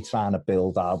want to be trying to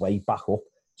build our way back up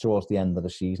towards the end of the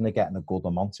season and getting a good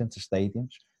amount into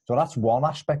stadiums. So that's one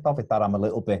aspect of it that I'm a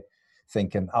little bit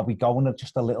thinking, are we going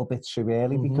just a little bit too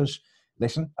early? Because,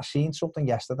 listen, I seen something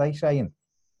yesterday saying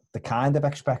they're kind of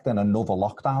expecting another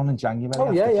lockdown in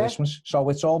January after Christmas. So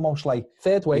it's almost like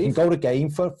third wave. You can go to game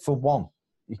for one.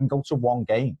 You can go to one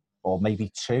game or maybe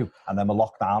 2, and then we're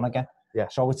locked down again. Yeah.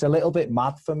 So it's a little bit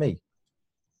mad for me.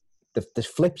 The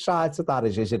flip side to that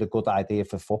is it a good idea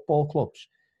for football clubs?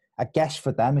 I guess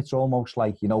for them, it's almost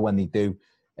like, when they do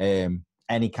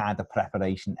any kind of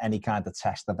preparation, any kind of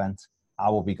test event,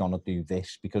 how are we going to do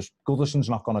this? Because Goodison's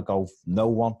not going to go no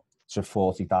one to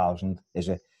 40,000, is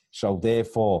it? So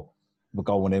therefore, we're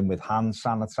going in with hand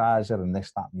sanitizer and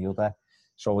this, that and the other.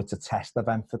 So it's a test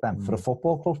event for them. For a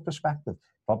football club's perspective,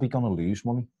 probably going to lose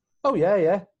money. Oh,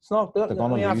 yeah. It's not.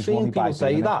 I've seen people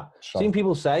say that. Seen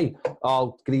people say,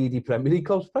 greedy Premier League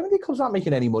clubs. Premier League clubs aren't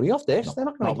making any money off this. They're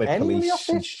not going to make any money off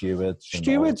this.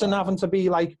 Stewards and having to be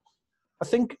like, I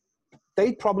think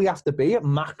they'd probably have to be at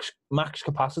max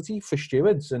capacity for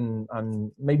stewards and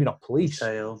maybe not police.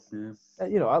 Sale,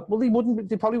 yeah. Well, they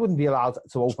probably wouldn't be allowed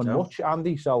to open much,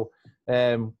 Andy. So,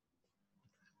 I mean,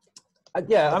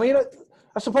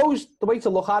 I suppose the way to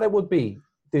look at it would be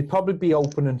they'd probably be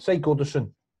opening, say,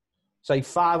 Goodison, say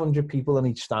 500 people in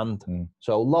each stand.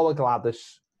 So Lower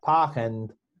Gladys, Park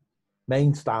End,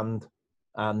 Main Stand,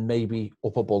 and maybe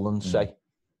Upper Bullens, say.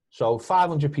 So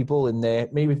 500 people in there.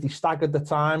 Maybe if they staggered the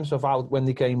times of when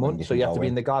they came on, so you have to be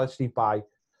in the Galaxy by,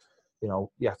 you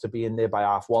have to be in there by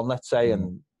 1:30, let's say,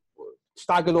 and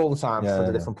staggered all the times for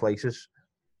the different places.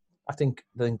 I think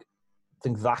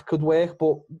that could work,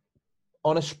 but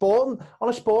on a sporting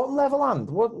level, and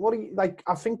what do you like?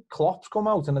 I think Klopp's come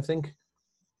out, and I think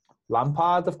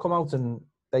Lampard have come out, and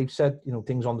they've said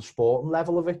things on the sporting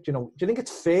level of it. Do you think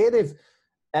it's fair if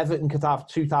Everton could have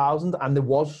 2,000 and there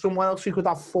was someone else who could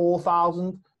have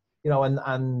 4,000?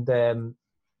 And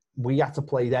we had to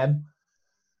play them.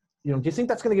 Do you think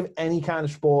that's going to give any kind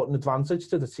of sporting advantage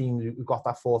to the team who got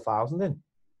that 4,000 in?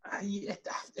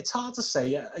 It's hard to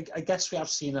say. I guess we have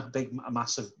seen a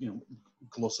massive,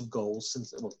 glut of goals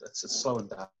since. Well, it's slowing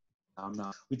down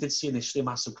now. We did see initially a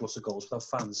massive glut of goals without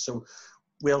fans. So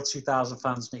will 2,000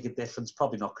 fans make a difference?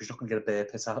 Probably not, because you're not going to get a bear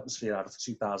pit atmosphere out of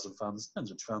 2,000 fans.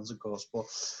 Depends which fans, of course. But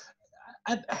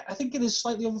I think it is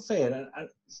slightly unfair.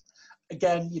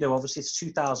 Again, obviously it's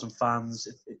 2,000 fans.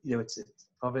 It's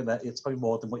probably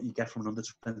more than what you get from an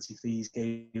under-23s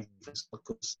game.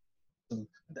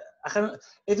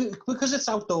 Because it's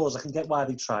outdoors, I can get why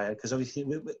they try it, because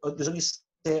there's only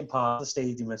a certain part of the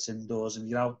stadium that's indoors, and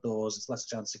you're outdoors, it's less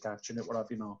chance of catching it, whatever,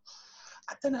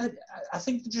 I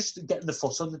think they're just getting the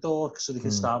foot on the door so they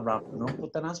can start ramping up.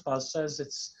 But then, as Baz says,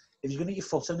 if you're going to get your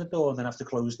foot in the door and then have to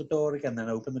close the door again, then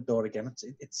open the door again,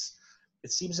 it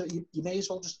seems that you may as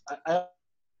well just. I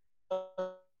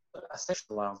think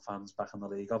allowing fans back in the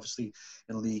league. Obviously,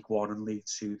 in League One and League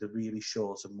Two, they're really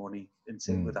short of money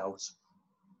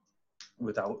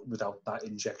without that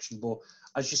injection. But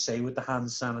as you say, with the hand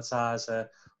sanitizer,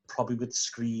 probably with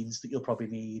screens that you'll probably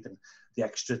need, and the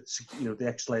extra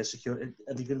layer of security,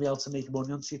 are they going to be able to make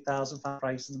money on 2,000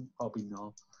 pricing? Probably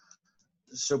not.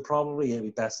 So probably it'd be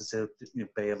better to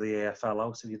bail the AFL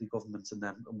out of the government and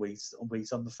then wait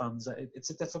on the fans. It's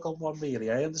a difficult one, really.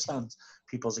 I understand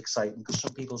people's excitement because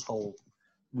some people's whole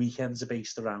weekends are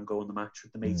based around going to the match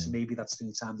with the mates, and maybe that's the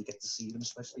only time they get to see them,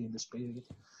 especially in this period.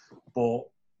 But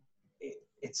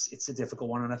it's a difficult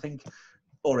one, and I think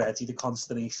already the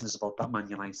consternation is about that Man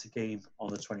United game on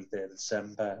the 23rd of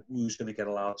December. Who's going to get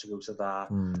allowed to go to that?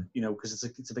 Because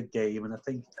it's a big game, and I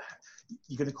think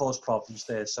you're going to cause problems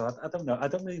there. So I don't know. I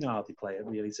don't really know how they play it,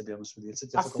 really, to be honest with you. It's a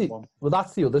difficult one. Well,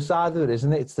 that's the other side of it,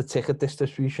 isn't it? It's the ticket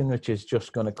distribution, which is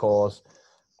just going to cause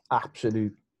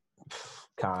absolute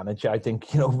carnage. I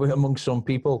think, among some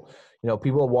people,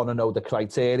 people want to know the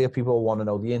criteria. People want to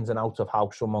know the ins and outs of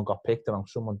how someone got picked and how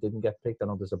someone didn't get picked. I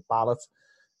know there's a ballot.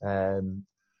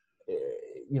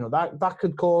 That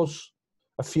could cause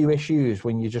a few issues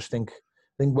when you just think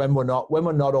when we're not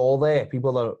all there,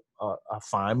 people are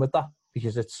fine with that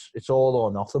because it's all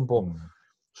or nothing. But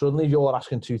suddenly you're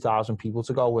asking 2,000 people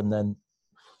to go, and then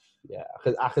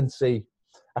I can see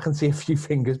a few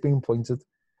fingers being pointed.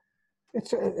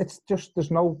 It's just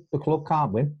the club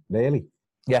can't win, really.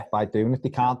 Yeah, by doing it, they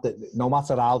can't. No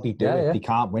matter how they do it, they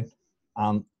can't win.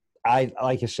 And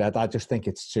like I said, I just think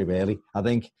it's too early. I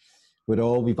think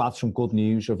we've had some good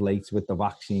news of late with the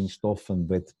vaccine stuff and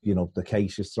with the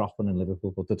cases dropping in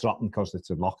Liverpool, but they're dropping because it's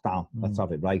a lockdown. Let's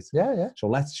have it right. Yeah. So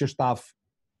let's just have,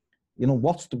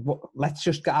 let's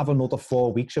just have another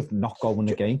 4 weeks of not going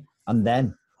the game, and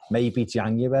then maybe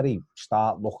January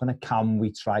start looking at, can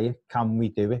we try it? Can we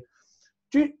do it?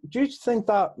 Do you think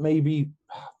that maybe?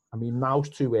 I mean, now's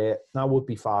too early. Now would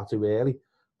be far too early.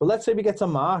 But let's say we get to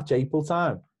March, April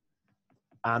time,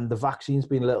 and the vaccine's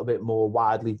been a little bit more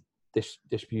widely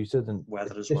disputed and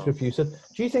distributed. Well.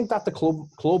 Do you think that the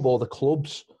club or the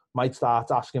clubs might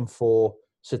start asking for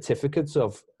certificates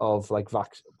of like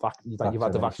that you've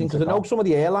had the vaccine? Because I know some of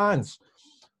the airlines,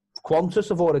 Qantas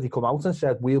have already come out and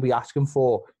said we'll be asking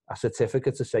for a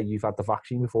certificate to say you've had the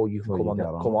vaccine before you can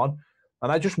come on.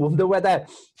 And I just wonder whether,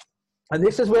 and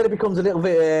this is where it becomes a little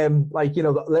bit a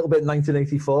little bit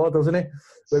 1984, doesn't it?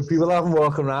 When people haven't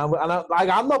walking around, and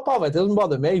I'm not bothered. It doesn't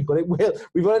bother me, but it will.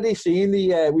 We've already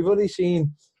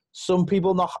seen some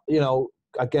people not,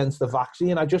 against the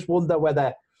vaccine. I just wonder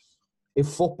whether if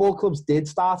football clubs did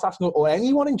start asking, or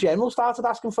anyone in general started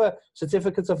asking for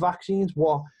certificates of vaccines,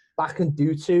 what that can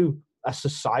do to a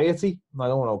society. I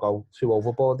don't want to go too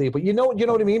overboard here, but you know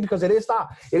what I mean, because it is that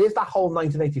whole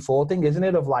 1984 thing, isn't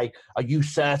it? Of like, are you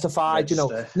certified?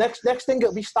 Next thing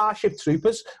it'll be Starship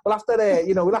Troopers. We'll have to,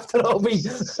 we'll have to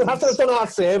have done our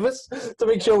service to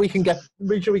make sure we get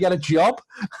a job.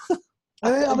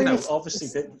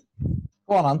 Obviously,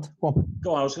 go on, Ant. Go on.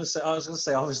 Go on. I was going to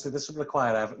say, obviously, this would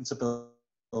require Everton to build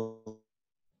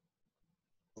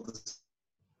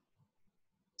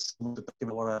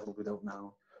whatever we don't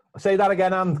know. Say that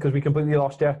again, Anne, because we completely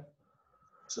lost you.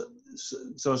 So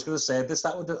I was going to say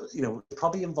that would,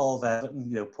 probably involve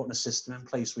Everton, putting a system in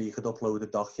place where you could upload a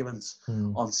document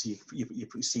onto your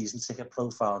season ticket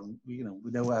profile. And,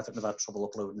 we know Everton have had trouble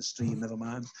uploading the stream, never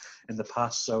mind, in the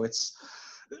past. So it's,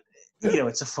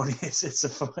 it's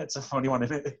a funny one,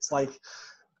 isn't it? It's like,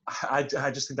 I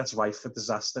just think that's rife for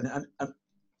disaster. And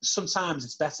sometimes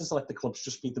it's better to let the clubs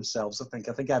just be themselves. I think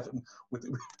Everton would.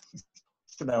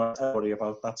 I worry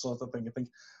about that sort of thing.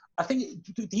 I think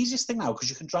the easiest thing now, because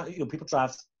you can drive, people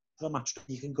drive to the match,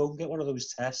 you can go and get one of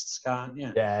those tests, can't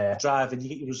you? Yeah. You drive and you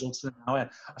get your results in an hour.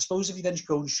 I suppose if you then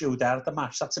go and show there at the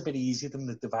match, that's a bit easier than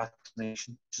the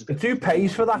vaccination. Who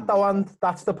pays for that though, and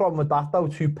that's the problem with that though.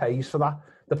 Who pays for that?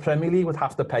 The Premier League would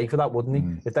have to pay for that, wouldn't he?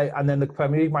 And then the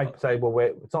Premier League might say, well,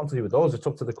 it's not to do with us, it's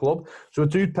up to the club. So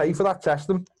who'd pay for that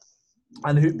testing?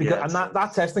 And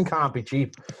that testing can't be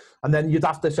cheap. And then you'd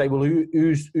have to say, well,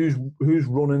 who's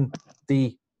running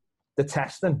the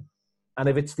testing? And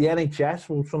if it's the NHS,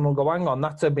 well, someone will go, hang on,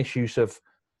 that's a misuse of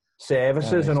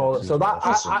services and all. So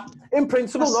that, in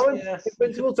principle,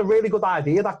 it's a really good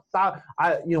idea.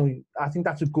 I think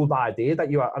that's a good idea that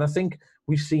you are. And I think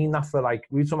we've seen that for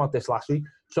we were talking about this last week.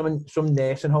 Some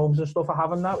nursing homes and stuff are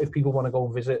having that. If people want to go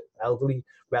and visit elderly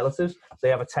relatives, they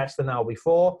have a tester now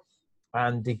before.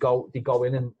 And they go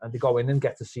in and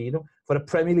get to see them. For a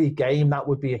Premier League game, that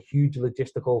would be a huge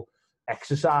logistical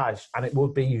exercise, and it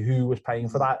would be who was paying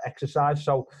for that exercise.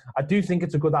 So I do think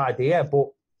it's a good idea, but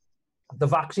the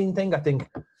vaccine thing, I think,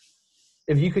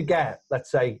 if you could get,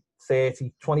 let's say,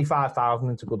 25,000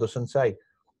 into Goodison, say,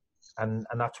 and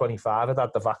that 25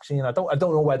 had the vaccine, I don't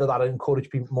know whether that would encourage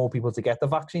more people to get the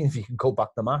vaccine if you can go back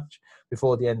to the match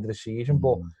before the end of the season,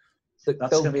 but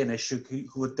That's going to be an issue.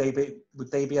 Would they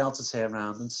be able to turn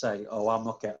around and say, "Oh, I'm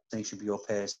not getting it, should be your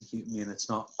persecuting me," and it's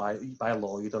not by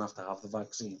law. You don't have to have the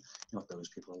vaccine. You know what those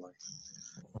people are like.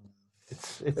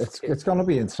 It's going to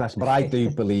be interesting, but I do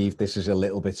believe this is a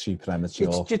little bit too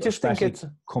premature. Do you just think it's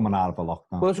coming out of a lockdown?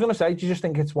 Well, I was going to say, do you just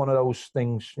think it's one of those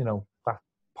things, you know, that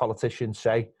politicians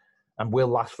say, and will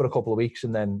last for a couple of weeks,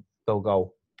 and then they'll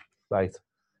go, right?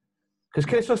 Because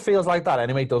Christmas feels like that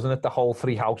anyway, doesn't it? The whole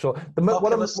three household.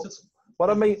 What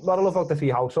I love about the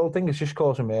three household thing is just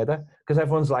causing murder. Because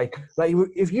everyone's like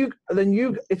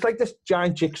it's like this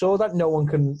giant jigsaw that no one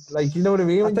can, like, you know what I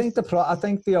mean? I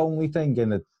think the only thing in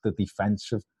the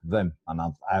defence of them, and I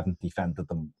haven't defended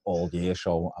them all year,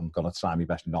 so I'm going to try my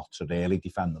best not to really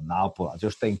defend them now, but I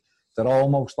just think they're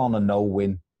almost on a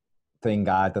no-win thing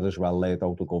either as well, laid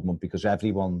out the government, because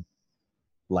everyone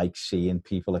likes seeing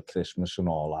people at Christmas and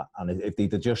all that. And if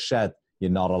they'd have just said,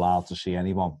 you're not allowed to see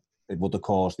anyone, it would have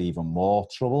caused even more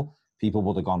trouble. People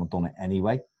would have gone and done it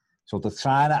anyway. So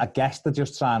I guess they're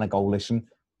just trying to go, listen,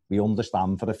 we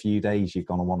understand for a few days you're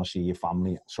going to want to see your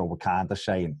family, so we're kind of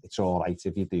saying it's all right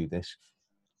if you do this.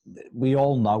 We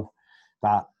all know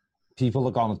that people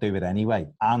are going to do it anyway,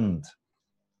 and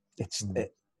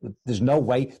there's no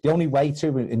way. The only way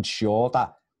to ensure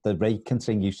that the rate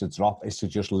continues to drop is to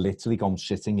just literally go and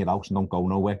sit in your house and don't go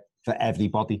nowhere for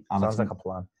everybody. And sounds like a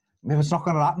plan. It's not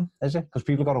going to happen, is it? Because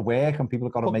people have got to work and people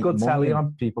have got to make money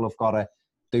and people have got to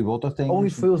do other things. Only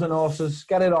fools and horses.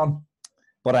 Get it on.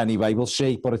 But anyway, we'll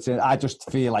see. But I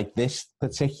just feel like this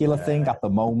particular thing at the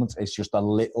moment is just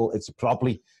it's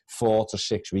probably 4 to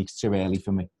 6 weeks too early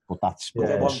for me. But that's... We'll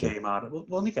get one game out of it.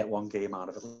 We'll only get one game out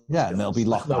of it. Yeah, and it'll be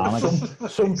locked down again.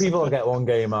 Some people will get one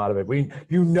game out of it.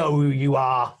 You know who you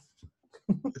are.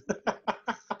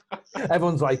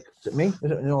 Everyone's like, is it me?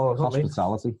 Is it, no, it's not me.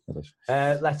 Hospitality. It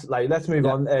is. Let's move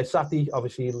on. Saturday,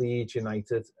 obviously, Leeds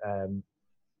United,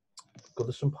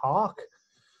 Goodison Park.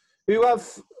 Who have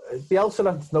Bielsa,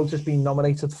 I've noticed, been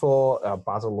nominated for,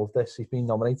 Basil loved this, he's been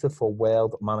nominated for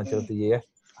World Manager of the Year.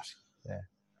 Yeah,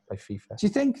 by FIFA. Do you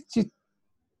think,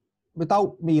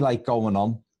 without me like going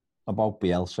on about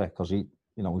Bielsa, because he's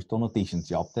done a decent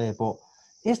job there, but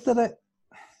is there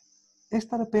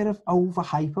a bit of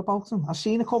overhype about him? I've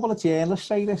seen a couple of journalists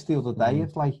say this the other day.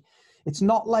 It's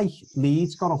not like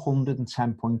Leeds got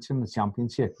 110 points in the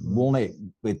Championship, won it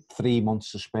with 3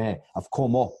 months to spare, have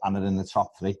come up and are in the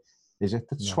top 3. Is it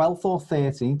the 12th or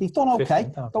 13th? They've done okay.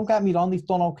 15th. Don't get me wrong, they've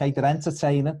done okay. They're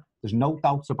entertaining. There's no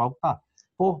doubts about that.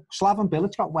 But Slaven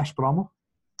Bilic got West Brom.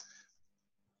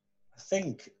 I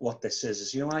think what this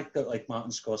is like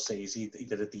Martin Scorsese, he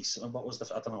did a decent, what was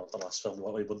I don't know what the last film,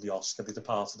 what he won the Oscar, The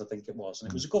Departed, I think it was,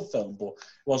 and it was a good film, but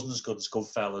it wasn't as good as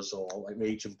Goodfellas or like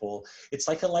Raging Bull. It's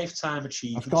like a lifetime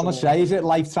achievement. I was going to say, is it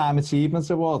Lifetime Achievement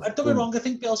Award? Don't get me wrong, I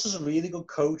think Bielsa's a really good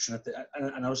coach,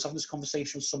 and I was having this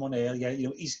conversation with someone earlier,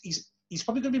 he's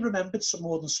probably going to be remembered some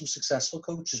more than some successful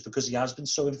coaches because he has been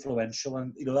so influential,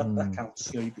 and that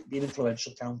counts, being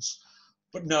influential counts.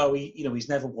 But no, he's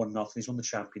never won nothing. He's won the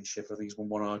Championship. I think he's won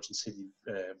one Argentine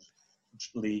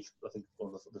league. I think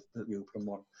one of the opening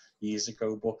one years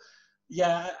ago. But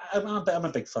yeah, I'm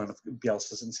a big fan of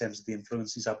Bielsa's in terms of the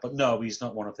influence he's had. But no, he's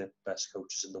not one of the best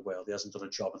coaches in the world. He hasn't done a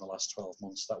job in the last 12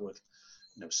 months that would,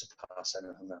 surpass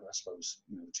anything that I suppose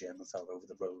GM fell over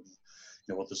the road.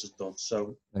 And, others have done.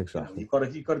 So exactly, you've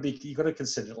got to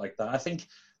consider it like that.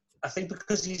 I think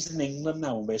because he's in England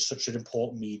now and we're such an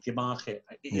important media market,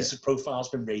 his profile's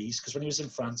been raised. Because when he was in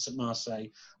France at Marseille,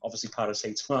 obviously Paris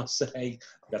hates Marseille,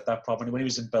 got that problem. When he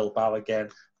was in Bilbao again,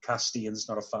 Castellan's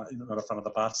not a fan of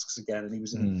the Basques again, and he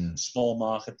was in a small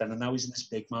market then, and now he's in this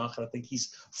big market. I think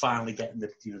he's finally getting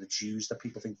the dues that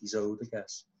people think he's owed, I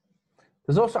guess.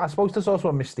 I suppose there's also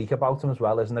a mystique about him as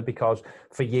well, isn't it? Because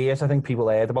for years, I think people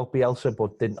heard about Bielsa,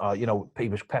 but didn't, he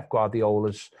was Pep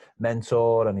Guardiola's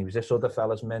mentor and he was this other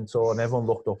fella's mentor and everyone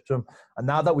looked up to him. And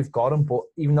now that we've got him, but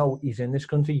even though he's in this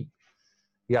country,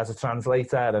 he has a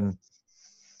translator and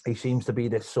he seems to be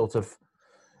this sort of,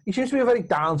 he seems to be a very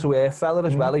down-to-earth fella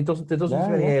as well. There doesn't seem to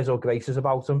be any airs or graces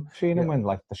about him. Seen him in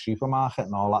like the supermarket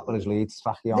and all that with his Leeds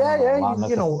trackie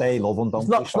on. They love him, don't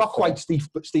they? It's not quite Steve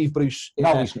Bruce in a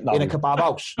kebab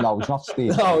house. No, he's not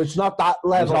Steve. No, it's not that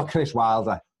level. He's not Chris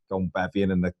Wilder going bevying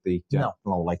in the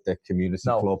community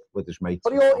club with his mates.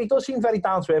 But he does seem very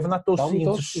down-to-earth, and that does seem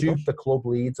to suit the club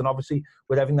Leeds. And obviously,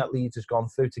 with everything that Leeds has gone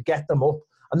through, to get them up,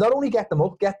 and not only get them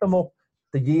up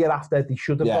the year after they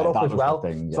should have got up as well.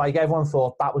 It's like everyone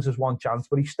thought that was his one chance,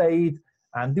 but he stayed.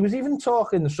 And there was even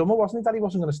talk in the summer, wasn't it, that he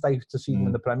wasn't going to stay to see him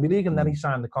in the Premier League, and then he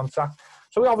signed the contract.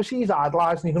 So obviously he's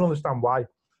idolised, and you can understand why.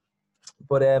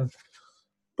 But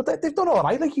they've done all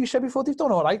right, like you said before. They've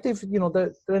done all right. They're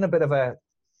in a bit of a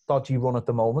dodgy run at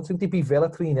the moment. I think they beat Villa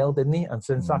 3-0, didn't he? And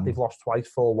since that, they've lost twice,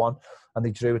 4-1, and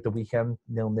they drew at the weekend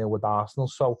 0-0 with Arsenal.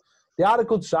 So they are a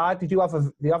good side. They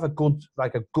have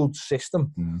a good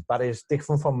system that is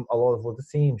different from a lot of other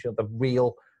teams. You know, the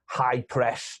real high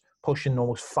press, pushing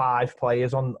almost 5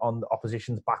 players on the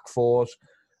opposition's back fours.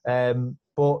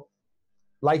 But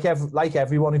like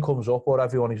everyone who comes up, or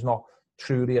everyone who's not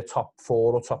truly a top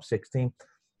 4 or top 6 team,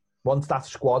 once that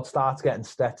squad starts getting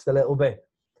stretched a little bit,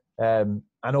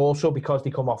 and also because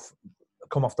they come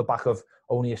off the back of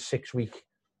only a 6-week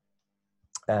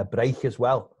break as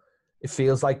well, it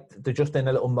feels like they're just in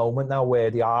a little moment now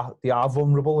where they are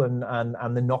vulnerable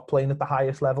and they're not playing at the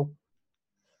highest level.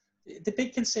 The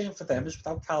big concern for them is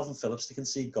without Calvin Phillips, they can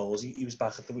see goals. He was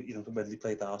back at the when they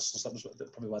played Arsenal. So that was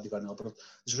probably why they got an L. But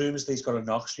there's rumours that he's got a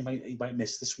knock, so he might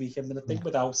miss this weekend. And I think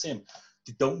without him,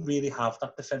 they don't really have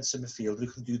that defensive midfielder who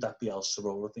can do that Bielsa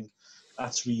role. I think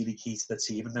that's really key to the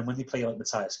team. And then when they play like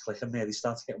Matthias Klick in there, they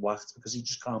start to get whacked because he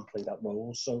just can't play that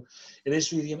role. So it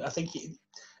is really, I think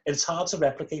it's hard to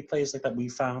replicate players like that. We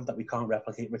found that we can't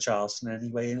replicate Richarlison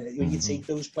anyway. And when you take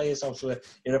those players out of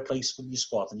irreplaceable in your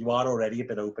squad, and you are already a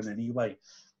bit open anyway,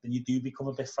 then you do become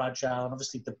a bit fragile. And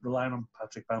obviously, relying on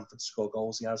Patrick Bamford to score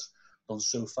goals, he has done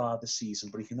so far this season,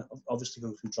 but he can obviously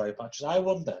go through dry patches. I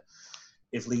wonder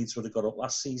if Leeds would have got up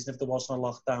last season if there wasn't a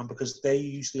lockdown, because they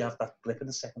usually have that blip in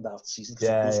the second half of the season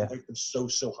because it doesn't make them so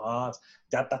hard.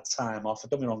 They had that time off.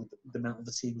 Don't get me wrong, the mental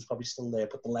fatigue was probably still there,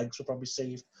 but the legs were probably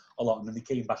saved a lot, and then they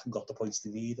came back and got the points they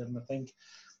needed. And I think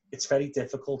it's very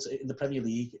difficult in the Premier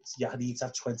League. You need to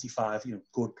have 25,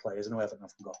 good players. I know Everton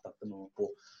haven't got that at the moment, but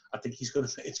I think it's going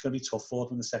to be tough for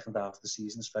them in the second half of the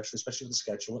season, especially with the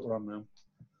schedule that we're on now.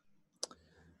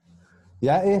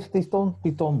 Yeah, they've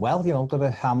done well. They're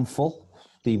a handful.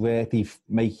 They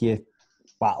make you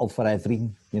battle for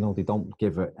everything. They don't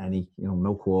give it any,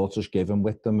 no quarters given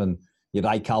with them. And you're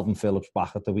right, Calvin Phillips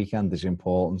back at the weekend is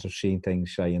important. I've seen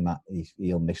things saying that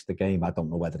he'll miss the game. I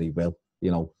don't know whether he will.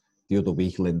 The other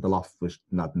week, Lindelof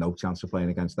had no chance of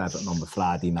playing against Everton on the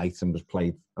Friday night and was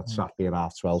played at Saturday at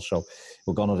 12:30. So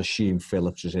we're going to assume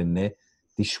Phillips is in there.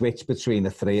 They switched between the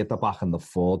 3 at the back and the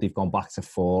 4. They've gone back to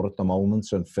 4 at the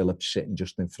moment, and Phillips sitting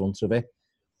just in front of it.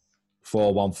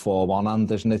 4-1-4-1,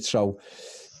 and isn't it? So,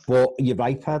 but you're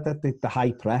right, Pat, that the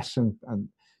high press and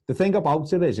the thing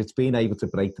about it is it's being able to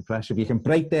break the press. If you can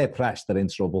break their press, they're in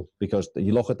trouble, because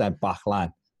you look at their back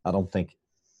line. I don't think,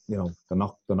 they're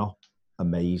not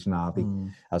amazing, are they,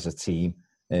 as a team?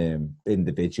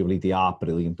 Individually, they are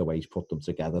brilliant the way he's put them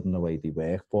together and the way they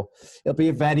work. But it'll be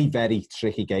a very, very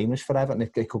tricky game for Everton.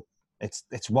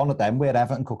 It's one of them where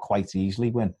Everton could quite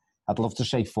easily win. I'd love to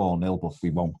say 4-0, but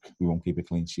we won't keep a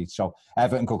clean sheet. So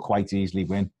Everton could quite easily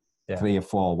win 3 or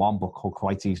 4-1, but could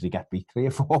quite easily get beat 3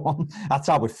 or 4-1. That's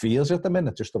how it feels at the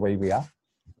minute, just the way we are.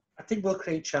 I think we'll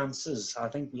create chances. I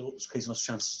think we'll create enough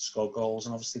chances to score goals.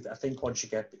 And obviously, I think once you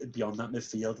get beyond that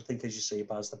midfield, I think, as you say,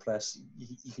 Baz, the press,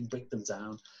 you can break them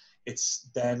down. It's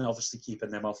then obviously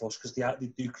keeping them off us, because they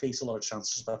do create a lot of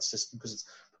chances with that system, because it's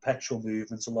perpetual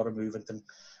movement, a lot of movement. And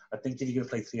I think if you're going to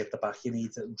play 3 at the back, you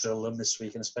need to drill them this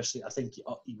week. And especially, I think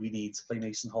we need to play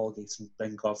Mason Holgate and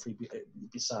Ben Godfrey,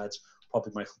 besides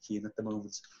probably Michael Keane at the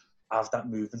moment, have that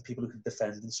movement, people who can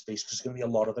defend in space, because there's going to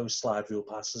be a lot of those slide rule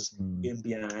passes in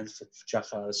behind for Jack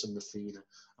Harrison, Rafinha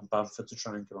and Bamford to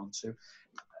try and get onto.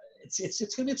 It's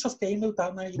going to be a tough game, no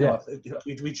doubt. Now,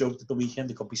 we joked at the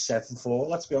weekend it could be 7-4.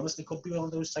 Let's be honest, it could be one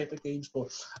of those type of games. But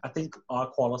I think our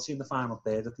quality in the final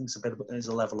third, I think, is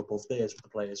a level above theirs with the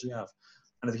players we have.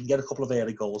 And if we can get a couple of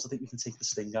early goals, I think we can take the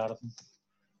sting out of them.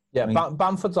 Yeah,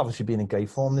 Bamford's obviously been in great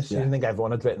form this season. I think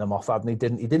everyone had written him off, hadn't he?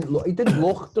 He didn't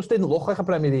look like a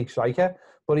Premier League striker,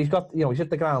 but he's got, he's hit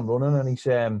the ground running, and he's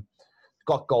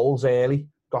got goals early,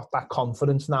 got that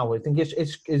confidence now. I think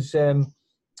his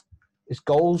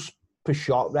goals per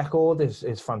shot record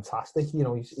is fantastic.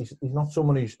 He's not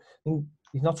someone who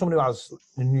has,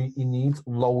 he needs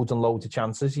loads and loads of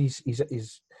chances.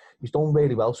 He's done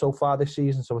really well so far this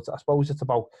season. So I suppose it's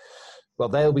about, well,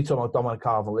 they'll be talking about Dominic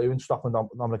Calvert-Lewin, stopping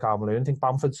Dominic Calvert-Lewin. I think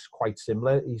Bamford's quite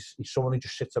similar. He's someone who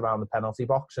just sits around the penalty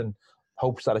box and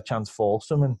hopes that a chance falls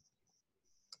to him, and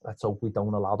let's hope we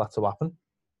don't allow that to happen.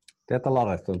 They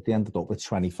ended up with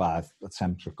 25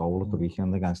 attempts at goal at the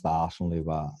weekend against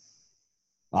Arsenal.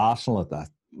 Arsenal at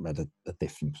a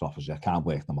different proposition. I can't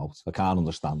work them out. I can't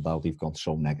understand how they've gone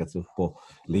so negative. But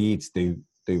Leeds do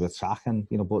attack, and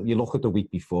but you look at the week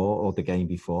before or the game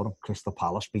before, Crystal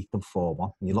Palace beat them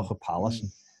 4-1. And you look at Palace, and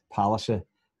Palace are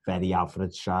very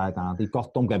average side, and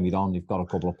don't get me wrong, you've got a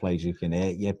couple of players who can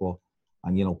hurt you, but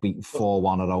and, you know, beaten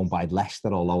 4-1 at home by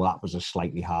Leicester, although that was a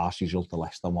slightly harsh result, the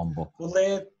Leicester one. But well,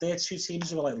 they're two teams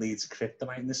who are like Leeds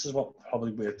kryptonite, and this is what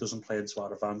probably where it doesn't play into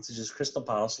our advantage is Crystal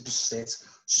Palace will just sit,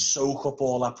 soak up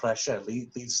all that pressure,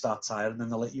 Leeds start tired, and then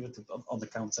they'll let you on the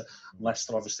counter.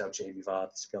 Leicester obviously have Jamie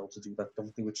Vardy to be able to do that,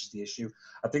 don't they, which is the issue.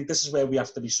 I think this is where we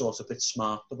have to be sort of a bit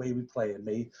smart the way we play, and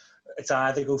it's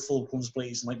either go full guns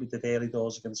blazing like we did early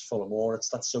doors against Fulham, or it's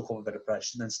that soak up a bit of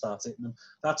pressure and then start hitting them.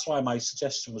 That's why my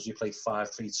suggestion was you play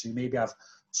 5-3-2, maybe have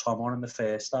Tom on in the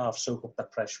first half, soak up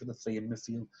that pressure with the three in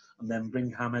midfield, and then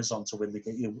bring James on to win the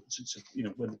game.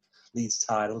 When Leeds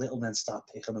tired a little, and then start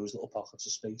picking those little pockets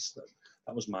of space.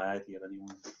 That was my idea, anyway.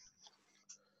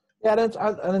 Yeah,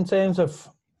 and in terms of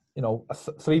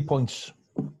 3 points,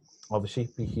 obviously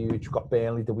be huge. We've got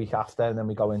Burnley the week after, and then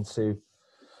we go into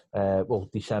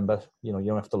December. You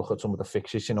don't have to look at some of the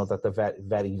fixtures. That they're very,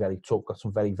 very, very tough. Got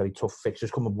some very, very tough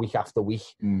fixtures coming week after week.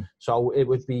 So it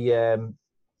would be a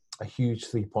huge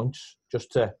 3 points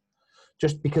just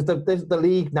because the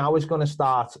league now is going to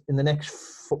start in the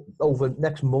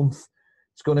next month.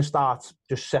 It's going to start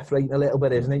just separating a little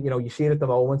bit, isn't it? You see it at the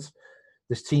moment.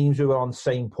 There's teams who are on the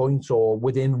same points or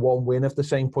within one win of the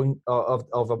same point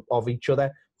of each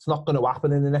other. It's not going to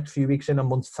happen in the next few weeks. In a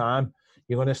month's time,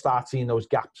 you're going to start seeing those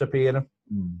gaps appearing,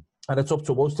 and it's up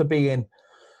to us to be in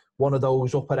one of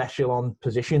those upper echelon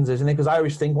positions, isn't it? Because I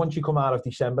always think once you come out of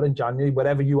December and January,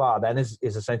 wherever you are then is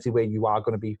essentially where you are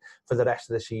going to be for the rest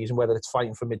of the season, whether it's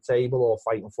fighting for mid-table or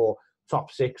fighting for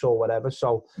top 6 or whatever.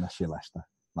 So last year, Leicester,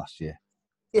 last year.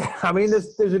 Yeah, I mean,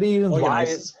 there's a reason why.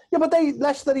 Yeah, but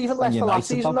Leicester last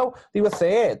season, though, they were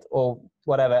 3rd or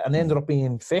whatever, and they ended up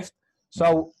being 5th.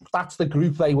 So that's the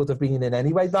group they would have been in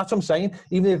anyway. That's what I'm saying.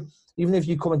 Even if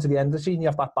you come into the end of the season, you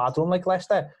have that bad run like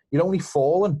Leicester, you're only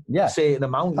falling a certain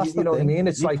amount. You know what I mean?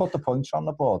 It's you put the points on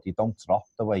the board, you don't drop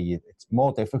the way it's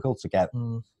more difficult to get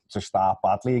to start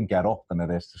badly and get up than it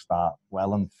is to start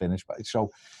well and finish. So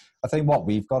I think what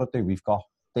we've got to do, we've got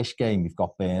this game, we've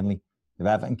got Burnley. If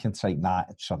Everton can take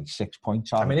 6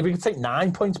 points off. I mean, if we can take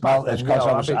 9 points back, it's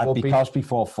because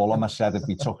before Fulham I said if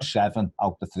we took 7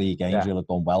 out the 3 games, we'll have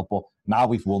done well. But now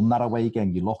we've won that away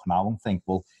game, you look now and think,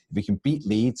 well, if we can beat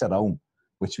Leeds at home,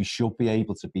 which we should be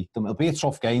able to beat them, it'll be a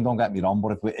tough game, don't get me wrong,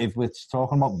 but if we're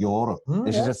talking about Europe,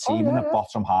 this is a team in the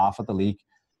bottom half of the league.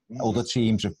 Other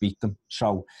teams have beat them.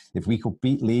 So if we could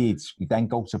beat Leeds, we then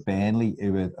go to Burnley,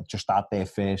 who have just had their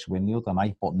first win the other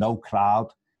night, but no crowd.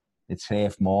 It's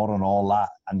half more and all that,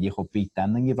 and you could beat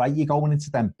them. And you're right, you're going into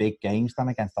them big games then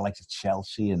against the likes of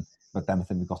Chelsea, and but then I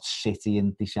think we've got City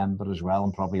in December as well,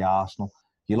 and probably Arsenal.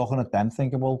 You're looking at them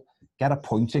thinking, well, get a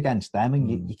point against them,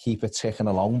 and you keep it ticking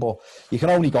along. But you can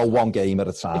only go one game at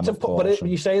a time.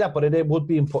 You say that, but it would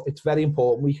be important. It's very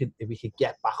important. If we could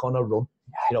get back on a run,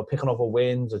 picking up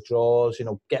wins, or draws,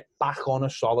 get back on a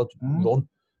solid run.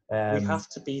 We have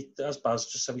to beat, as Baz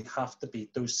just said, we have to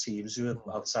beat those teams who are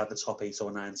outside the top 8 or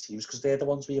 9 teams, because they're the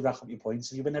ones where you rack up your points.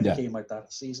 If you win every game like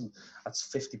that season, that's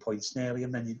 50 points nearly,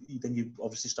 and then you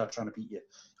obviously start trying to beat your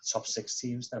top 6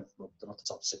 teams. They're not the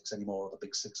top 6 anymore, or the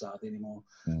big 6 are they anymore.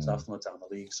 So half them are down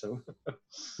the league. So,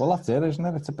 well, that's it, isn't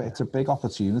it? It's a big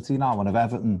opportunity now. And if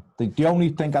Everton, the only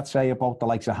thing I'd say about the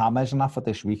likes of James and that for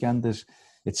this weekend is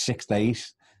it's 6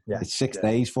 days. Yeah. It's 6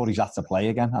 days before he's had to play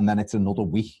again, and then it's another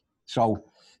week. So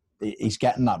he's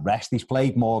getting that rest. He's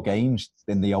played more games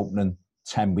in the opening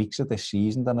 10 weeks of this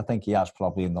season than I think he has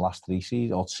probably in the last 3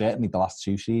 seasons, or certainly the last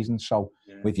 2 seasons. So,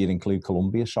 if you include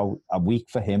Colombia, so a week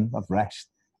for him of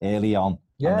rest early on,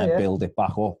 and then build it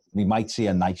back up. We might see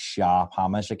a nice sharp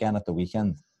James again at the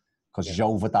weekend, because he's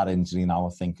over that injury now, I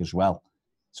think, as well.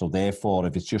 So therefore,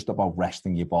 if it's just about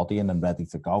resting your body and then ready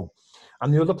to go.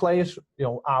 And the other players,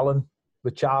 Alan,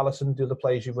 Richarlison, the other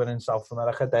players you've won in South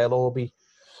America, they'll all be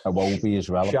Iwobi as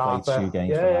well. I've played 2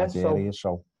 games for Nigeria,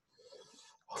 so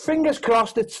fingers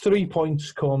crossed it's 3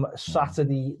 points come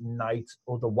Saturday night.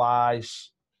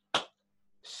 Otherwise,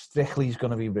 Strictly's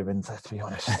going to be ribbons, let's be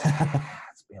honest.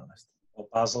 Let's be honest. Or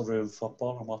Basel Room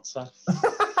Football on WhatsApp.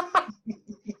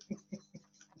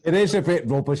 It is a bit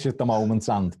rubbish at the moment,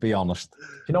 and to be honest. Do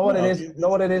you know what it is? You know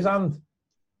what it is, and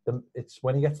it's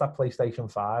when he gets that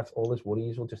PlayStation 5, all his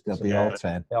worries will just disappear.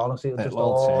 Yeah, honestly, it'll just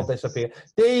all disappear.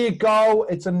 There you go.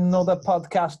 It's another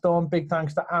podcast done. Big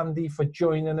thanks to Andy for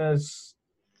joining us.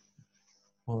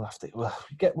 We'll have to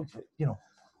get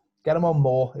him on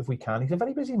more if we can. He's a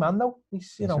very busy man, though.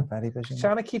 He's very busy. He's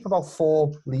trying to keep about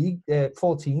 4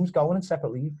 teams going and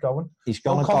separate leagues going. He's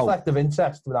gonna conflict of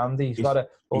interest with Andy. He's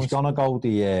gonna go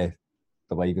the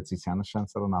Wavertree Tennis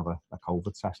Centre and have a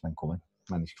COVID test and come in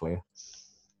when he's clear.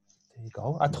 There you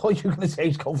go. I thought you were going to say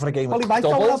he's going for a game Well, of he might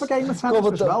doubles. go have a game of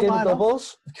tennis as well, Game of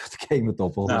doubles. A game of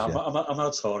doubles, No, yeah. I'm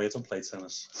not Tory. I don't play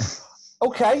tennis.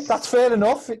 Okay, that's fair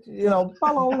enough. You know,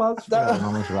 Hello, lads. Fair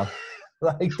enough as well.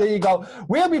 Right, there you go.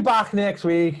 We'll be back next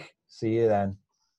week. See you then.